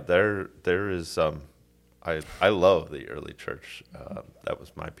 But yeah, there is. I love the early church. That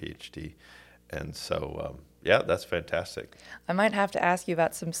was my PhD, and so yeah, that's fantastic. I might have to ask you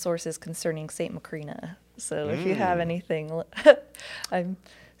about some sources concerning Saint Macrina. So if you have anything,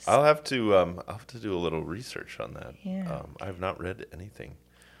 I'll have to do a little research on that. Yeah. I have not read anything,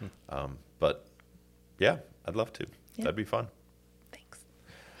 but yeah, I'd love to. Yeah. That'd be fun. Thanks.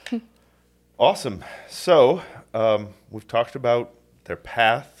 Awesome. So we've talked about their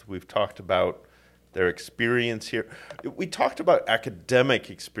path. We've talked about their experience here. We talked about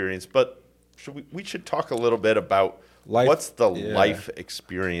academic experience, but we should talk a little bit about what's the life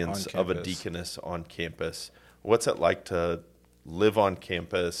experience of a deaconess on campus. What's it like to live on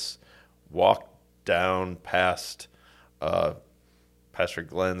campus, walk down past Pastor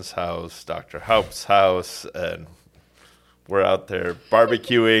Glenn's house, Dr. Haupt's house, and we're out there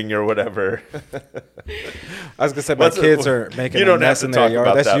barbecuing or whatever. I was gonna say my kids are making a mess in their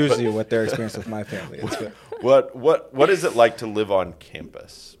yard. That's usually what their experience with my family is. What is it like to live on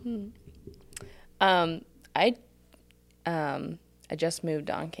campus? I just moved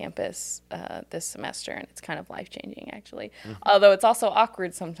on campus this semester, and it's kind of life-changing, actually. Although it's also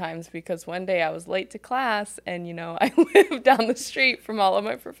awkward sometimes because one day I was late to class, and, I live down the street from all of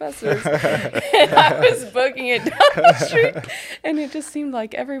my professors, and I was booking it down the street, and it just seemed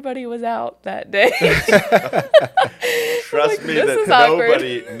like everybody was out that day. Trust me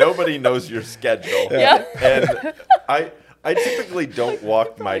that nobody knows your schedule. Yeah. And I typically don't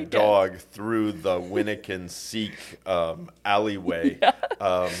walk my Probably dog through the Winnikin Seek alleyway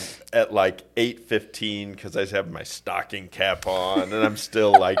at like 8:15 because I have my stocking cap on and I'm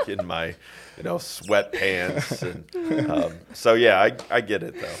still like in my, sweatpants. And so yeah, I get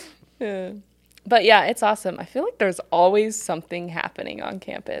it though. Yeah. But yeah, it's awesome. I feel like there's always something happening on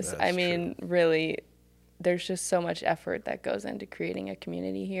campus. That's I mean, really, there's just so much effort that goes into creating a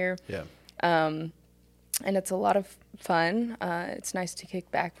community here. Yeah. And it's a lot of fun. It's nice to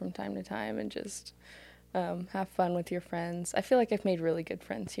kick back from time to time and just have fun with your friends. I feel like I've made really good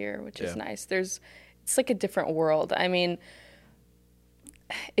friends here, which is nice. It's like a different world. I mean,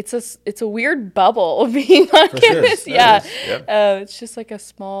 it's a weird bubble being on campus. Sure. Yeah. Yep. It's just like a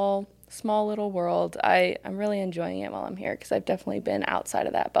small little world. I'm really enjoying it while I'm here because I've definitely been outside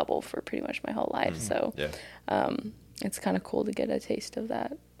of that bubble for pretty much my whole life. So it's kind of cool to get a taste of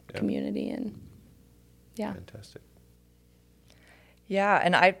that community and Fantastic. Yeah,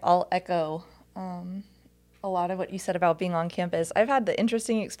 and I'll echo a lot of what you said about being on campus. I've had the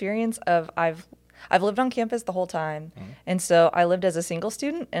interesting experience of I've lived on campus the whole time, and so I lived as a single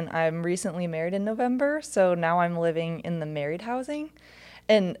student, and I'm recently married in November, so now I'm living in the married housing,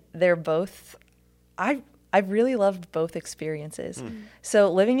 and they're both, I've really loved both experiences.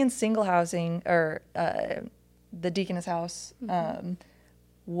 So living in single housing, or the Deaconess House,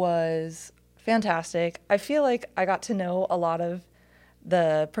 was fantastic. I feel like I got to know a lot of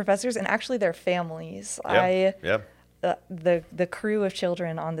the professors and actually their families. The crew of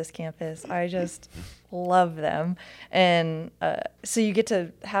children on this campus, I just love them. And so you get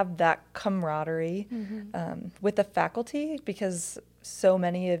to have that camaraderie with the faculty, because so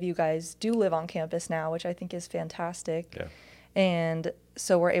many of you guys do live on campus now, which I think is fantastic. Yeah. And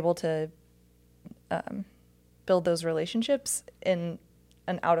so we're able to build those relationships in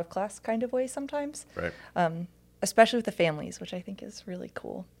an out-of-class kind of way sometimes. Right. Especially with the families, which I think is really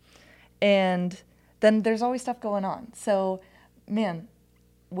cool. And then there's always stuff going on. So, man,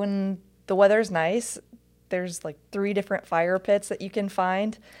 when the weather's nice, there's like 3 different fire pits that you can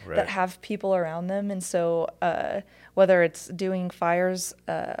find that have people around them. And so whether it's doing fires,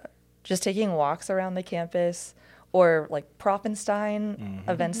 just taking walks around the campus, or like Prophenstein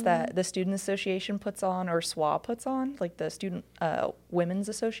events that the Student Association puts on, or SWA puts on, like the Student Women's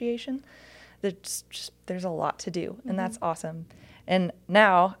Association. There's a lot to do, and that's awesome. And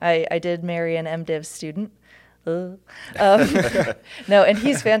now I did marry an MDiv student. No, and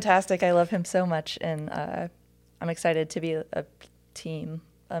he's fantastic. I love him so much, and I'm excited to be a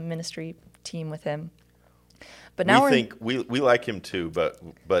ministry team with him. But now we like him too,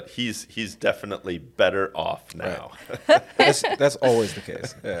 but he's definitely better off now. Right. That's always the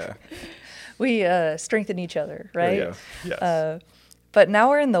case. Yeah. We strengthen each other, right? Yeah. Yes. But now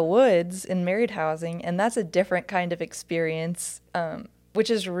we're in the woods in married housing, and that's a different kind of experience, which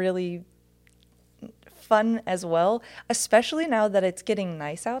is really fun as well, especially now that it's getting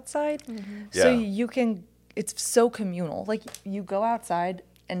nice outside. So it's so communal. Like, you go outside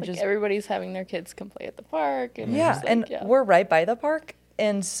and like just... everybody's having their kids come play at the park. And we're right by the park.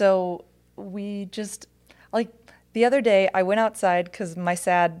 And so we just, like, the other day I went outside because my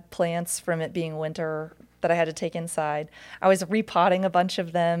sad plants from it being winter that I had to take inside, I was repotting a bunch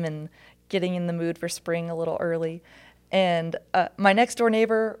of them and getting in the mood for spring a little early. And my next door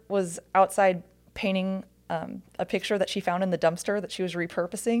neighbor was outside painting a picture that she found in the dumpster that she was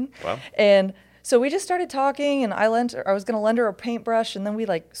repurposing. Wow. And so we just started talking, and I was going to lend her a paintbrush, and then we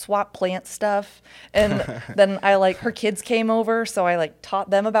like swapped plant stuff. And then her kids came over, so I like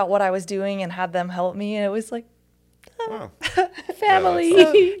taught them about what I was doing and had them help me. And it was like, Wow. family.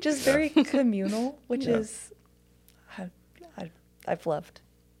 so just very communal, which is I've loved.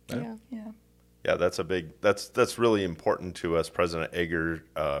 Yeah. Yeah, that's really important to us. President Ager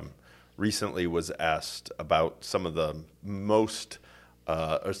recently was asked about some of the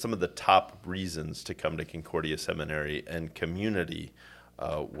some of the top reasons to come to Concordia Seminary, and community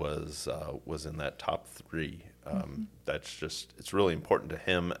was in that top 3. It's really important to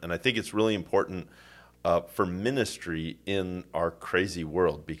him, and I think it's really important for ministry in our crazy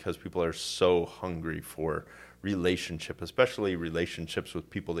world, because people are so hungry for relationship, especially relationships with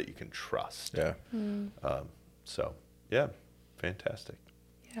people that you can trust. Yeah. So yeah, fantastic.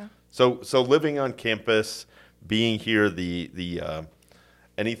 Yeah. So living on campus, being here, the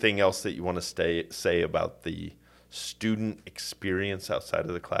anything else that you want to say about the student experience outside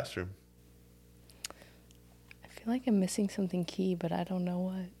of the classroom? I feel like I'm missing something key, but I don't know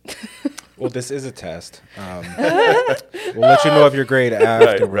what. Well, this is a test. We'll let you know of your grade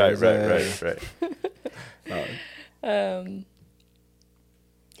afterwards. Right. Yeah,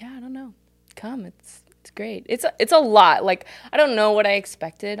 I don't know. Come, it's great. It's a lot. Like, I don't know what I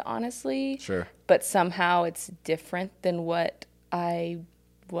expected, honestly. Sure. But somehow it's different than what I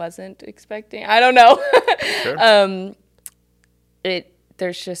wasn't expecting. I don't know. Sure.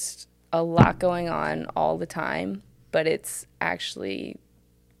 There's just a lot going on all the time, but it's actually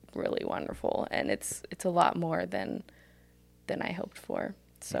really wonderful, and it's a lot more than I hoped for.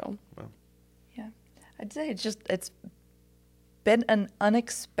 So, Yeah, I'd say it's been an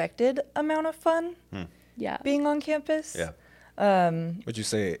unexpected amount of fun yeah. being on campus. Yeah. Would you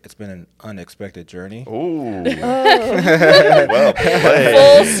say it's been an unexpected journey? Ooh. Well played.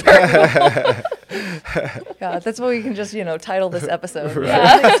 Full circle. Yeah, that's what we can just title this episode.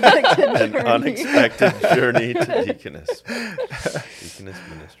 An unexpected journey to Deaconess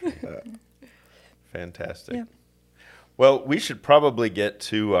ministry. Fantastic. Yeah. Well, we should probably get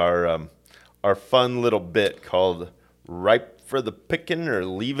to our fun little bit called "Ripe for the Pickin' or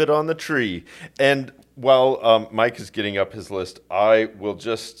Leave It on the Tree." And while Mike is getting up his list, I will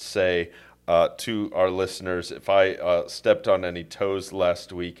just say to our listeners, if I stepped on any toes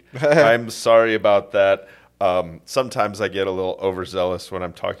last week, I'm sorry about that. Sometimes I get a little overzealous when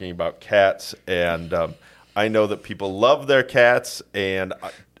I'm talking about cats, and I know that people love their cats, and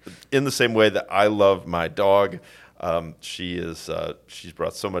in the same way that I love my dog, she's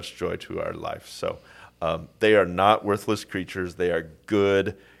brought so much joy to our life. So they are not worthless creatures; they are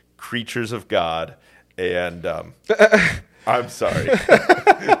good creatures of God, and I'm sorry.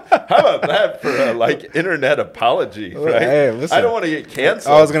 How about that for a internet apology? Right? Hey, listen. I don't want to get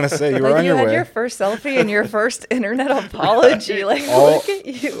canceled. I was gonna say you were on you your had way. your first selfie and your first internet apology. Like, look at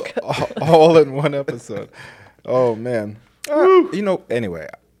you. all in one episode. Oh man. Anyway,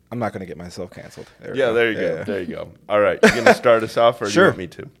 I'm not gonna get myself canceled. Yeah, there you go. There you go. All right, you gonna start us off, or do Sure. you want me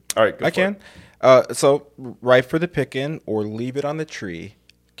to? All right, go I for can. it. So, ripe for the picking or leave it on the tree.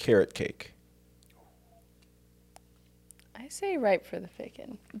 Carrot cake. I say ripe for the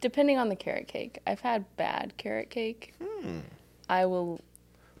picking, depending on the carrot cake. I've had bad carrot cake. I'll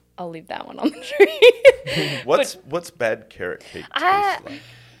leave that one on the tree. What's bad carrot cake taste like?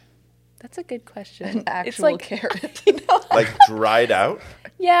 That's a good question. An actual it's like carrot. Like dried out?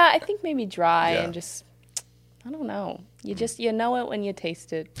 Yeah, I think maybe dry Yeah. and just, I don't know. You know it when you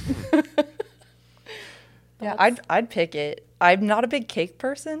taste it. Yeah, I'd pick it. I'm not a big cake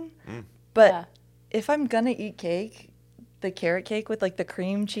person, but Yeah. if I'm gonna eat cake, the carrot cake with like the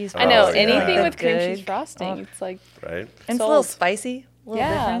cream cheese. I know, yeah. anything the with cream cheese good- frosting. oh. It's like, Right? And it's a little Sold. spicy. A little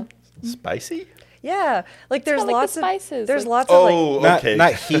yeah. different. Spicy? Yeah, like there's got, like, the lots of spices, There's like- lots of like. Oh, Not okay.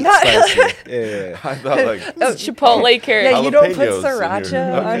 not heat spicy. Yeah. I thought like Chipotle carrot. Yeah, you don't put jalapenos in your-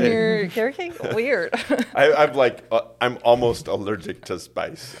 sriracha on okay. your carrot cake. Weird. I'm almost allergic to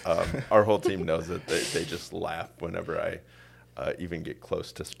spice. Our whole team knows it. They just laugh whenever I even get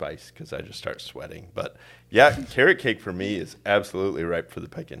close to spice because I just start sweating. But yeah, carrot cake for me is absolutely ripe for the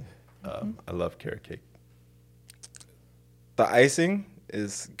picking. I love carrot cake. The icing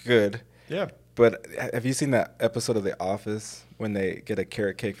is good, Yeah. but have you seen that episode of The Office when they get a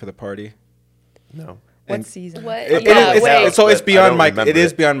carrot cake for the party? No. What And season? What? It- Yeah, it's- wait. so it's But I beyond don't Mike. remember It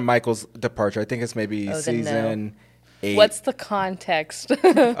is it. beyond Michael's departure. I think it's maybe then no. season 8. What's the context?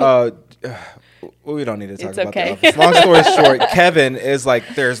 We don't need to talk It's about okay. The Office. Long story short, Kevin is like,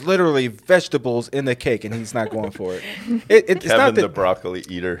 there's literally vegetables in the cake, and he's not going for it. It's Kevin not the that, broccoli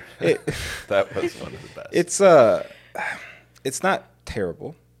eater. That was one of the best. it's not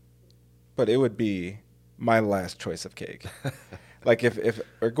terrible, but it would be my last choice of cake. Like if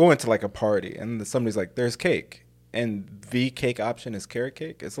we're going to like a party and somebody's like, there's cake, and the cake option is carrot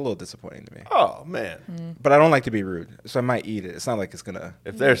cake, it's a little disappointing to me. Oh man. But I don't like to be rude, so I might eat it. It's not like it's gonna.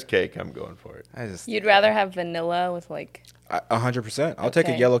 If there's cake, I'm going for it. I just You'd rather have vanilla with like 100%. I'll take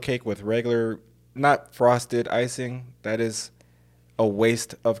a Okay. yellow cake with regular, not frosted icing. That is a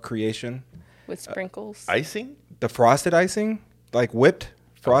waste of creation. with sprinkles. Icing? The frosted icing, like whipped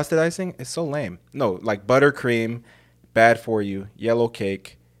frosted icing, is so lame. No, like buttercream, bad for you. Yellow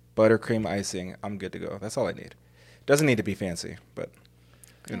cake, buttercream icing. I'm good to go. That's all I need. Doesn't need to be fancy, but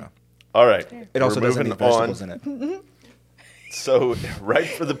you know, All right. it also We're doesn't moving need vegetables in it. So, ripe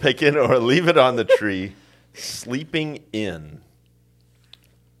for the picking or leave it on the tree. Sleeping in.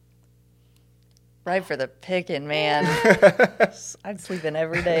 Right for the picking, man. I'd sleep in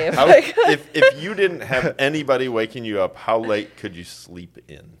every day if How, I could. if you didn't have anybody waking you up, how late could you sleep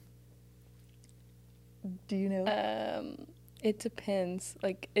in? Do you know? It depends.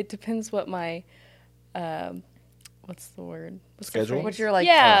 Like it depends what my what's the word? What's the Schedule? phrase? What you're like?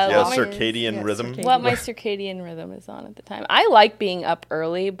 Yeah, Yeah, what my- circadian rhythm. what my circadian rhythm is on at the time. I like being up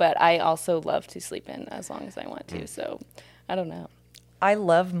early, but I also love to sleep in as long as I want to. So I don't know. I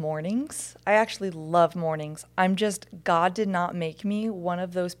love mornings. I actually love mornings. God did not make me one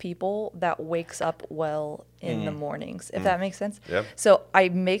of those people that wakes up well in the mornings, if that makes sense. Yep. So I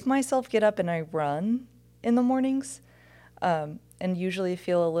make myself get up and I run in the mornings, and usually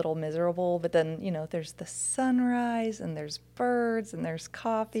feel a little miserable, but then, there's the sunrise and there's birds and there's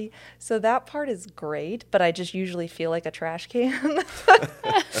coffee. So that part is great, but I just usually feel like a trash can.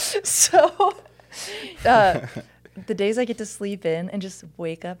 So the days I get to sleep in and just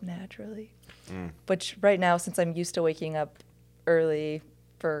wake up naturally, which right now, since I'm used to waking up early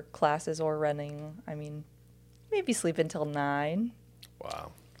for classes or running, maybe sleep until 9.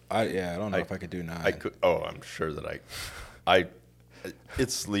 Wow. I don't know if I could do 9. I could. Oh, I'm sure that I.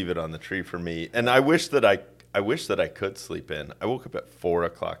 It's leave it on the tree for me, and I wish that I could sleep in. I woke up at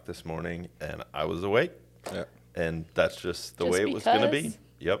 4:00 this morning, and I was awake. Yeah. And that's just the Just way it was going to be. because?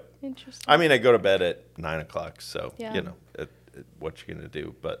 Yep. Interesting. I go to bed at 9:00, so Yeah. what you gonna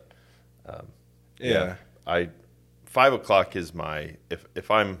do? But Yeah. 5:00 is my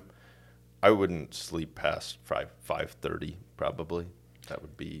I wouldn't sleep past 5:30 probably. That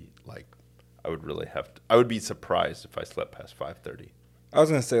would be like I would really have to. I would be surprised if I slept past 5:30. I was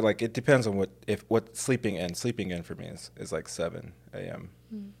gonna say, like, it depends on what sleeping in. Sleeping in for me is like 7 a.m.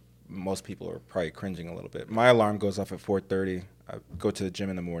 Most people are probably cringing a little bit. My alarm goes off at 4:30. I go to the gym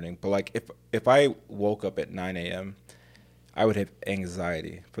in the morning, but like if I woke up at 9 a.m., I would have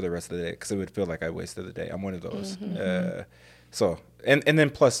anxiety for the rest of the day because it would feel like I wasted the day. I'm one of those. So and then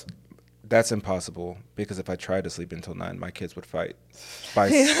plus. That's impossible because if I tried to sleep until 9, my kids would fight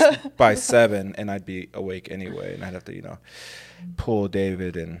by 7, and I'd be awake anyway, and I'd have to, pull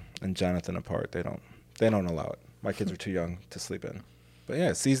David and Jonathan apart. They don't allow it. My kids are too young to sleep in. But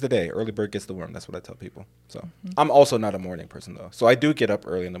yeah, seize the day. Early bird gets the worm. That's what I tell people. So I'm also not a morning person though. So I do get up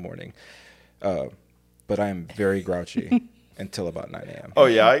early in the morning, but I am very grouchy. Until about 9 a.m. Oh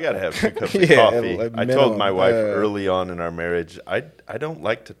yeah, I gotta have 2 cups of coffee. I told my wife early on in our marriage, I don't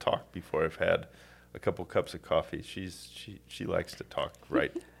like to talk before I've had a couple cups of coffee. She likes to talk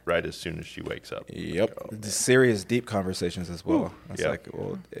right as soon as she wakes up. Yep, serious, deep conversations as well. It's like,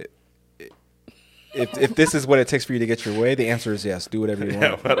 well, if this is what it takes for you to get your way, the answer is yes. Do whatever you want.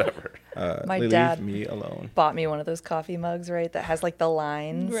 Yeah, whatever. My leave dad me alone. bought me one of those coffee mugs, right, that has like the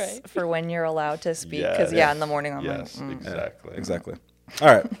lines Right. for when you're allowed to speak. Yeah, Because in the morning I'm yes, like, exactly. Exactly. All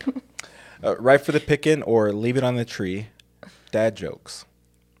right. Right for the picking or leave it on the tree. Dad jokes.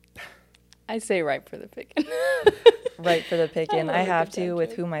 I say right for the picking. right for the picking. love I a have good to dad with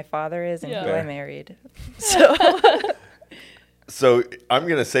joke. who my father is and Yeah. who Fair. I married. So So I'm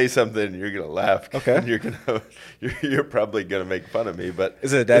gonna say something, and you're gonna laugh. Okay. And you're probably gonna make fun of me, but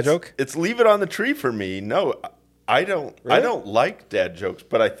Is it a dad joke? It's leave it on the tree for me. No, I don't. I Really? don't like dad jokes,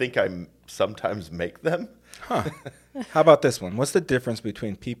 but I think I sometimes make them. Huh. How about this one? What's the difference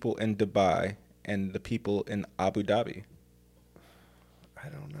between people in Dubai and the people in Abu Dhabi? I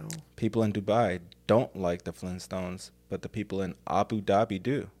don't know. People in Dubai don't like the Flintstones, but the people in Abu Dhabi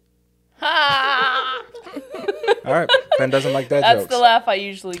do. All right. Ben doesn't like dad That's jokes. the laugh I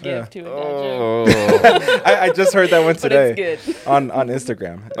usually give Yeah. to a dad joke. I just heard that one But today it's good. on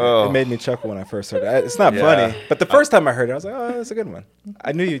Instagram. Oh. It made me chuckle when I first heard it. It's not Yeah. funny, but the first time I heard it, I was like, "Oh, that's a good one."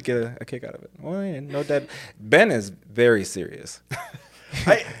 I knew you'd get a kick out of it. Well, yeah, no dad. Ben is very serious.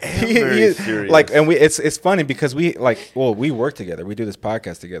 I am He very is- serious. Like, and it's funny because we work together. We do this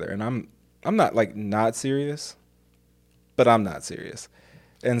podcast together, and I'm not like not serious, but I'm not serious,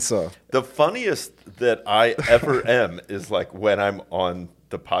 and so The funniest that I ever am is like when I'm on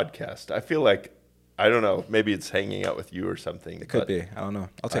the podcast. I feel like, I don't know, maybe it's hanging out with you or something. it could but be. I don't know.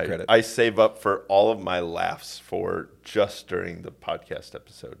 I'll take credit. I save up for all of my laughs for just during the podcast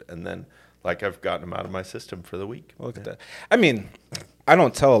episode. And then like I've gotten them out of my system for the week. Look at that. I mean, I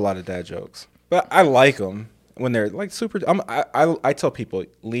don't tell a lot of dad jokes, but I like them when they're like super. I tell people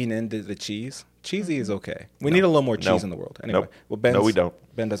lean into the cheese. Cheesy is okay. We need a little more cheese No. in the world. Anyway, Nope. well, No, we don't.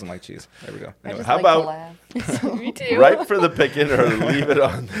 Ben doesn't like cheese. There we go. I Anyway. just How like to about- laugh. Me too. Right for the picking or leave it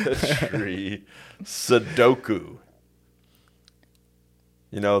on the tree. Sudoku.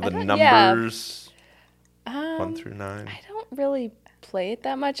 You know, the don't- yeah. numbers 1 through 9. I don't really play it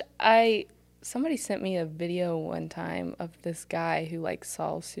that much. Somebody sent me a video one time of this guy who like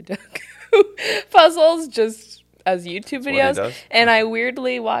solves Sudoku puzzles just as YouTube what he videos, does? and I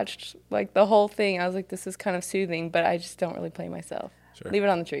weirdly watched like the whole thing. I was like, this is kind of soothing, but I just don't really play myself. Sure. Leave it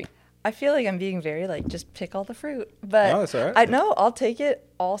on the tree. I feel like I'm being very like just pick all the fruit, but No, that's all right. I know I'll take it.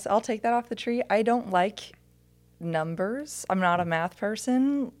 I'll take that off the tree. I don't like numbers. I'm not a math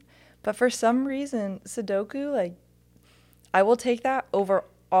person, but for some reason Sudoku, like I will take that over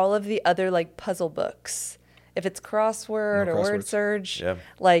all of the other like puzzle books if it's crossword No or word crosswords. search, Yeah.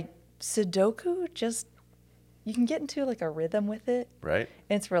 like Sudoku, just you can get into like a rhythm with it. Right.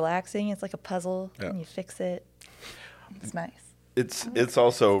 And it's relaxing. It's like a puzzle, Yeah. and you fix it. It's nice. It's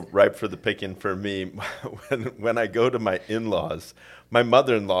also ripe for the picking for me when I go to my in-laws. My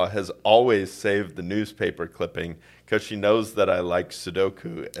mother-in-law has always saved the newspaper clipping because she knows that I like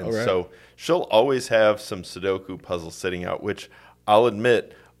Sudoku, and All right. so she'll always have some Sudoku puzzles sitting out, which I'll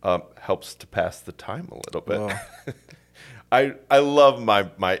admit helps to pass the time a little bit. Oh. I love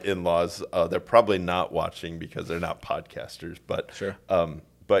my in-laws. They're probably not watching because they're not podcasters, but Sure.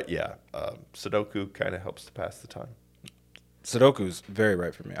 Sudoku kind of helps to pass the time. Sudoku's very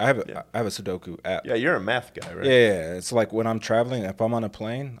right for me. I have a Yeah. I have a Sudoku app. Yeah, you're a math guy, right? Yeah, it's like when I'm traveling, if I'm on a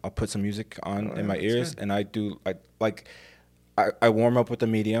plane, I'll put some music on in my ears, and I warm up with the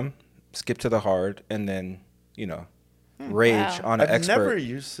medium, skip to the hard, and then rage Wow. on an I've expert. never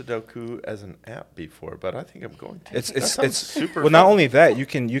used Sudoku as an app before, but I think I'm going to. It's That sounds super. well, not fun. only that, you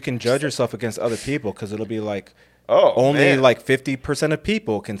can judge yourself against other people because it'll be like, Oh, only man. like 50% of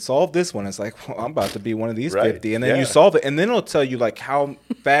people can solve this one. It's like, well, I'm about to be one of these Right, 50, and then yeah. you solve it, and then it'll tell you like how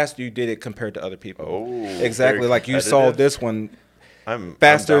fast you did it compared to other people. Oh, exactly. very Like you competitive. solved this one I'm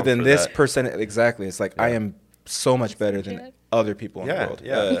faster down than for this that. percent. Exactly. It's like I am so much better than Legit. other people in the Yeah, world.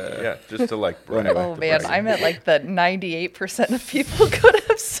 yeah. Just to like. brag. anyway. Oh To man, brag. I'm at like the 98% of people could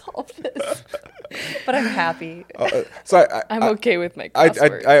have solved this, but I'm happy. So I'm okay with my I,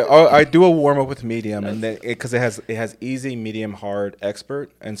 crossword. I do a warm up with medium, and then because it has easy, medium, hard,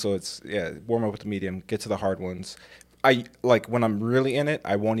 expert, and so it's warm up with the medium, get to the hard ones. I like when I'm really in it,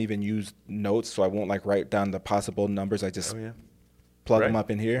 I won't even use notes, so I won't like write down the possible numbers. I just Oh yeah. plug them Right. up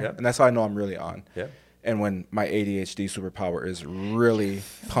in here, Yeah. and that's how I know I'm really on. Yeah. And when my ADHD superpower is really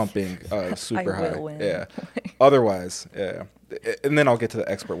pumping super I high, will win. yeah. Otherwise, yeah. And then I'll get to the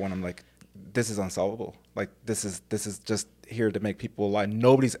expert one. I'm like, this is unsolvable. Like this is just here to make people lie.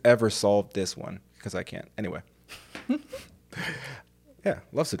 Nobody's ever solved this one because I can't. Anyway, yeah,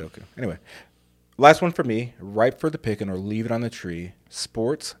 love Sudoku. Anyway, last one for me: ripe for the picking or leave it on the tree.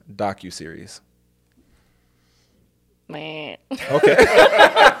 Sports docuseries. Meh. Okay.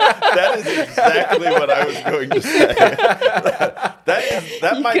 That is exactly what I was going to say.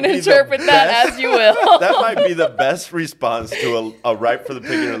 that You might can be interpret the that best, as you will. That might be the best response to a ripe for the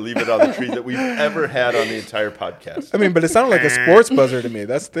picking or leave it on the tree that we've ever had on the entire podcast. I mean, but it sounded like a sports buzzer to me.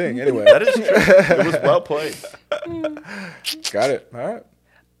 That's the thing. Anyway, That is true. It was well played. got it. All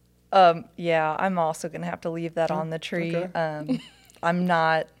right. Yeah, I'm also gonna have to leave that on the tree. okay. I'm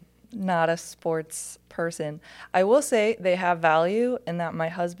not a sports person. I will say they have value in that my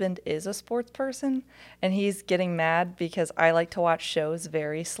husband is a sports person, and he's getting mad because I like to watch shows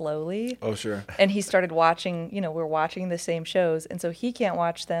very slowly. Oh, sure. And he started watching, we're watching the same shows, and so he can't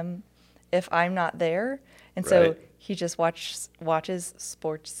watch them if I'm not there. And so Right. he just watches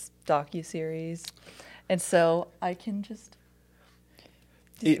sports docuseries. And so I can just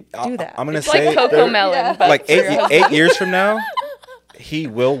do that. I'm gonna It's say like Coco Melon, Yeah. but like for your husband. 8 years from now, he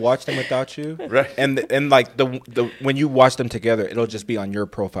will watch them without you. Right. And like the when you watch them together, it'll just be on your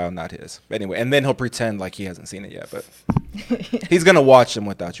profile, not his. Anyway, and then he'll pretend like he hasn't seen it yet, but he's gonna watch them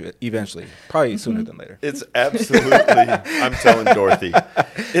without you eventually, probably sooner than later. It's absolutely, I'm telling Dorothy,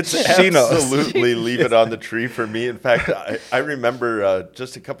 it's She knows. absolutely leave it on the tree for me. In fact, I remember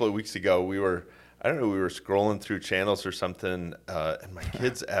just a couple of weeks ago, we were scrolling through channels or something, and my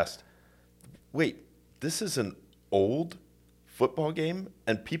kids asked, wait, this is an old football game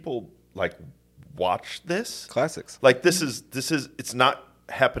and people like watch this? Classics. Like this is it's not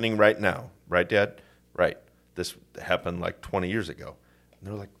happening right now, right, Dad? Right. This happened like 20 years ago. And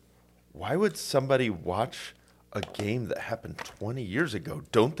they're like, why would somebody watch a game that happened 20 years ago?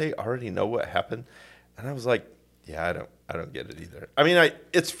 Don't they already know what happened? And I was like, yeah, I don't get it either. I mean,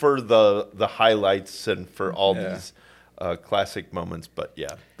 it's for the highlights and for all Yeah. these classic moments, but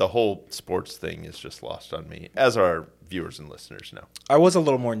yeah, the whole sports thing is just lost on me, as our viewers and listeners know. I was a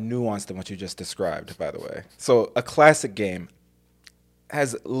little more nuanced than what you just described, by the way. So a classic game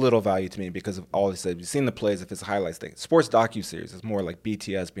has little value to me because of all you said. You've seen the plays if it's a highlights thing. Sports docuseries is more like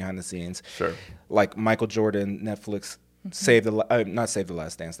BTS, behind the scenes. Sure. Like Michael Jordan, Netflix, not Save the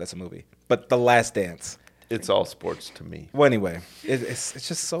Last Dance, that's a movie, but The Last Dance. It's all sports to me. Well, anyway, it's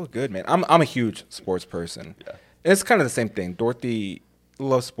just so good, man. I'm a huge sports person. Yeah. And it's kind of the same thing. Dorothy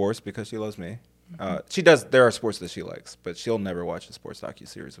loves sports because she loves me. She does. There are sports that she likes, but she'll never watch a sports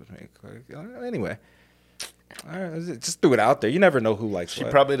docuseries with me. Anyway, all right, just threw it out there. You never know who likes She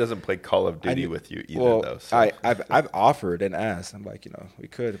what. probably doesn't play Call of Duty with you either, Well, though. So. I've offered and asked. I'm like, you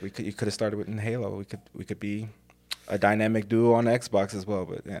could have started with in Halo. We could be a dynamic duo on the Xbox as well,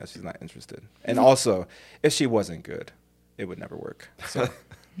 but yeah, she's not interested. And also, if she wasn't good, it would never work. So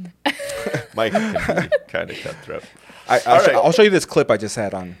Mike can be kind of cutthroat. I'll show you this clip I just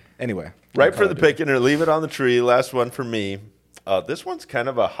had on. Anyway, Right for the picking or leave it on the tree. Last one for me. This one's kind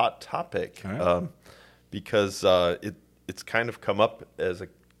of a hot topic because it's kind of come up as a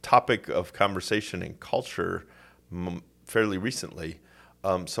topic of conversation in culture fairly recently.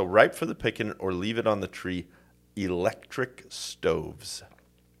 So ripe for the picking or leave it on the tree, electric stoves.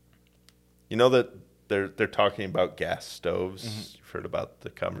 You know that they're talking about gas stoves. Mm-hmm. You've heard about the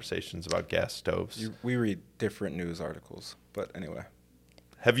conversations about gas stoves. We read different news articles, but anyway.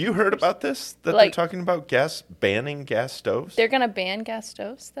 Have you heard about this? That Like- they're talking about banning gas stoves? They're going to ban gas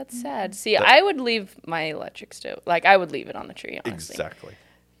stoves? That's sad. See, I would leave my electric stove. Like, I would leave it on the tree, honestly. Exactly.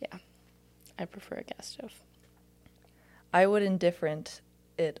 Yeah. I prefer a gas stove. I would indifferent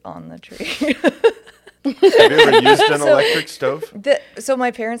it on the tree. Have you ever used an electric stove? So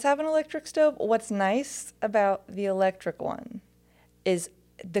my parents have an electric stove. What's nice about the electric one is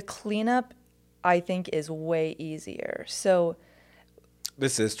the cleanup, I think, is way easier. So,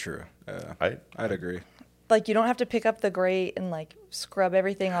 This is true. I'd agree. like, you don't have to pick up the grate and, like, scrub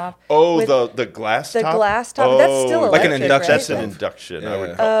everything off. Oh, With the glass the top? glass top. That's still Like an electric, induction right? That's an stove. induction. I Yeah.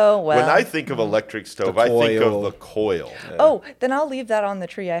 would call Oh, well. When I think of electric stove, The I think of coil. the coil. Oh, then I'll leave that on the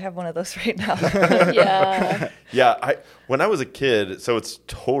tree. I have one of those right now. Yeah. Yeah, when I was a kid, so it's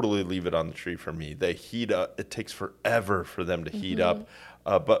totally leave it on the tree for me. They heat up. It takes forever for them to heat up.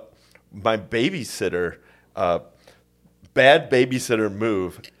 But my babysitter, bad babysitter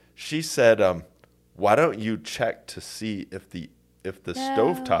move, she said, why don't you check to see if the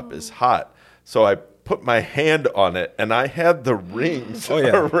stovetop is hot? So I put my hand on it, and I had the rings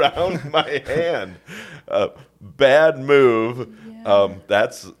around my hand. Bad move. Yeah.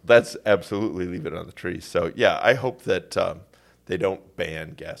 That's absolutely leave it on the tree. So yeah, I hope that they don't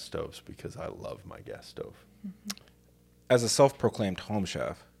ban gas stoves because I love my gas stove. As a self-proclaimed home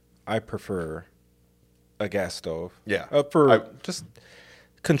chef, I prefer a gas stove. Yeah. Just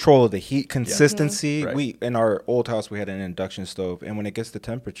control of the heat consistency. Right. We in our old house we had an induction stove, and when it gets to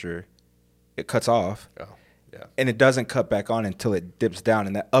temperature, it cuts off. Oh, yeah. And it doesn't cut back on until it dips down,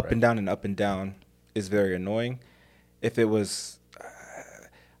 and that up Right. and down and up and down is very annoying. If it was,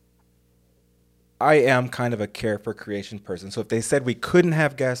 I am kind of a care for creation person, so if they said we couldn't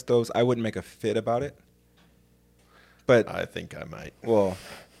have gas stoves, I wouldn't make a fit about it. But I think I might. well,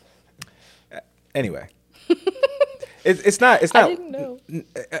 anyway, it's not. I didn't know.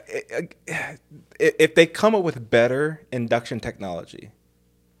 If they come up with better induction technology,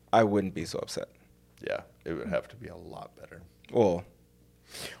 I wouldn't be so upset. Yeah, it would have to be a lot better. Well,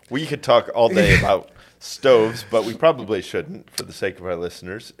 We could talk all day about stoves, but we probably shouldn't for the sake of our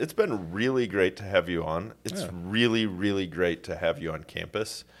listeners. It's been really great to have you on. It's really, really great to have you on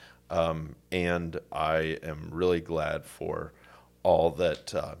campus. And I am really glad for all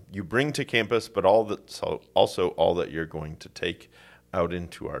that you bring to campus, but also all that you're going to take out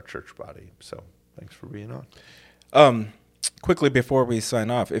into our church body. So thanks for being on. quickly before we sign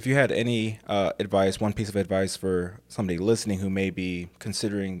off, if you had any advice, one piece of advice for somebody listening who may be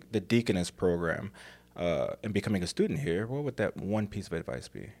considering the Deaconess program and becoming a student here, what would that one piece of advice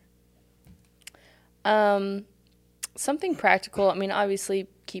be? Something practical. I mean, obviously,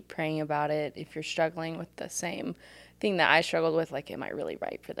 keep praying about it. If you're struggling with the same thing that I struggled with, like, am I really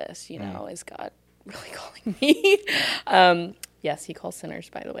right for this? You know, is God really calling me? Yes, he calls sinners,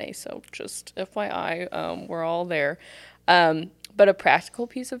 by the way. So just FYI, we're all there. But a practical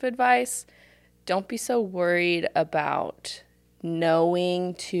piece of advice, don't be so worried about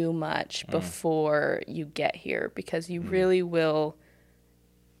knowing too much before you get here, because you really will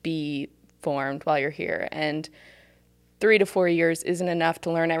be formed while you're here. And 3 to 4 years isn't enough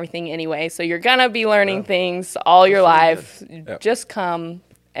to learn everything anyway. So you're going to be learning things all your life. Yep. Just come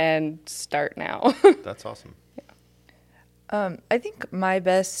and start now. That's awesome. I think my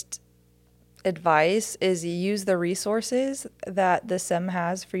best advice is you use the resources that the SEM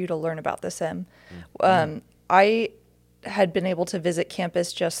has for you to learn about the SEM. I had been able to visit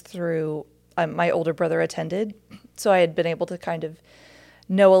campus just through my older brother attended, so I had been able to kind of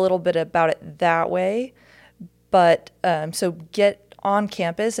know a little bit about it that way. But so get on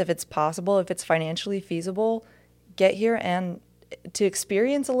campus if it's possible, if it's financially feasible, get here and to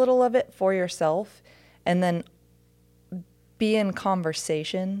experience a little of it for yourself, and then be in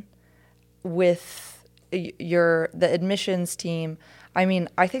conversation with the admissions team. I mean,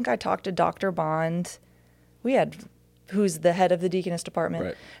 I think I talked to Dr. Bond. Who's the head of the Deaconess department.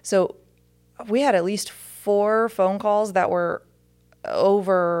 Right. So we had at least 4 phone calls that were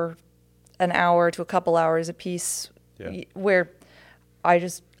over an hour to a couple hours a piece, where I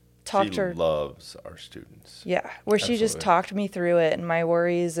just talked she her. loves our students. Yeah, where she just Absolutely. talked me through it and my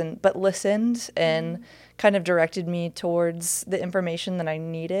worries, but listened and kind of directed me towards the information that I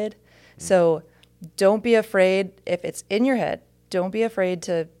needed. So don't be afraid if it's in your head. Don't be afraid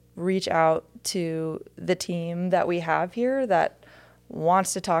to reach out to the team that we have here that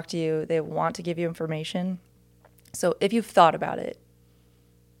wants to talk to you. They want to give you information. So if you've thought about it,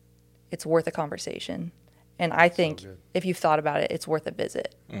 it's worth a conversation. And I think if you've thought about it, it's worth a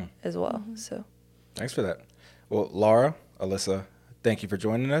visit as well. So Thanks for that. Well, Laura, Alyssa, thank you for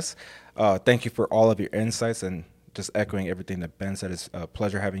joining us. Thank you for all of your insights, and just echoing everything that Ben said. It's a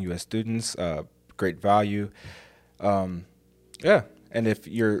pleasure having you as students. Great value. And if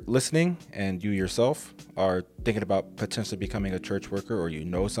you're listening and you yourself are thinking about potentially becoming a church worker, or you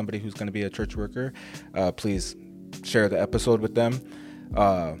know somebody who's going to be a church worker, please share the episode with them.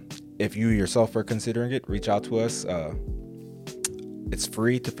 If you yourself are considering it, reach out to us. It's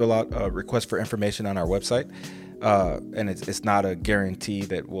free to fill out a request for information on our website. And it's not a guarantee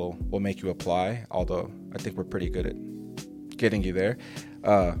that we'll make you apply, although I think we're pretty good at getting you there.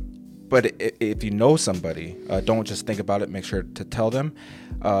 But if you know somebody, don't just think about it. Make sure to tell them,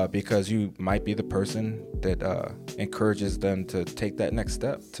 because you might be the person that encourages them to take that next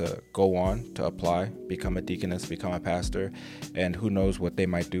step, to go on, to apply, become a deaconess, become a pastor, and who knows what they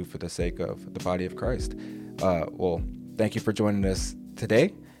might do for the sake of the body of Christ. Well, thank you for joining us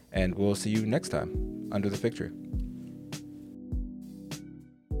today, and we'll see you next time under the Fig Tree.